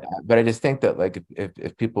 But Yeah. I just think that like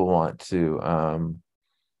if people want to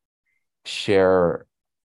share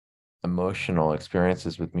emotional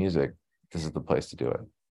experiences with music, this is the place to do it.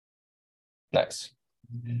 Nice.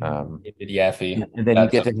 David And Yaffe. then you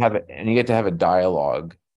That's get to have it, and you get to have a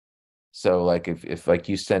dialogue. So like if like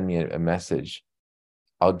you send me a message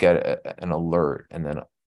I'll get an alert, and then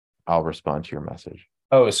I'll respond to your message.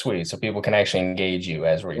 Oh, sweet. So people can actually engage you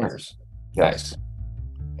as Yes. readers. Yes.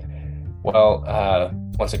 Nice. Well,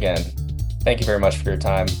 once again, thank you very much for your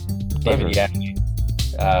time, Pleasure. David.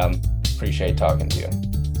 Yeah, appreciate talking to you.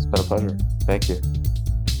 It's been a pleasure. Thank you.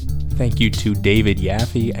 Thank you to David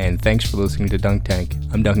Yaffe, and thanks for listening to Dunk Tank.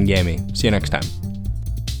 I'm Duncan Gammy. See you next time.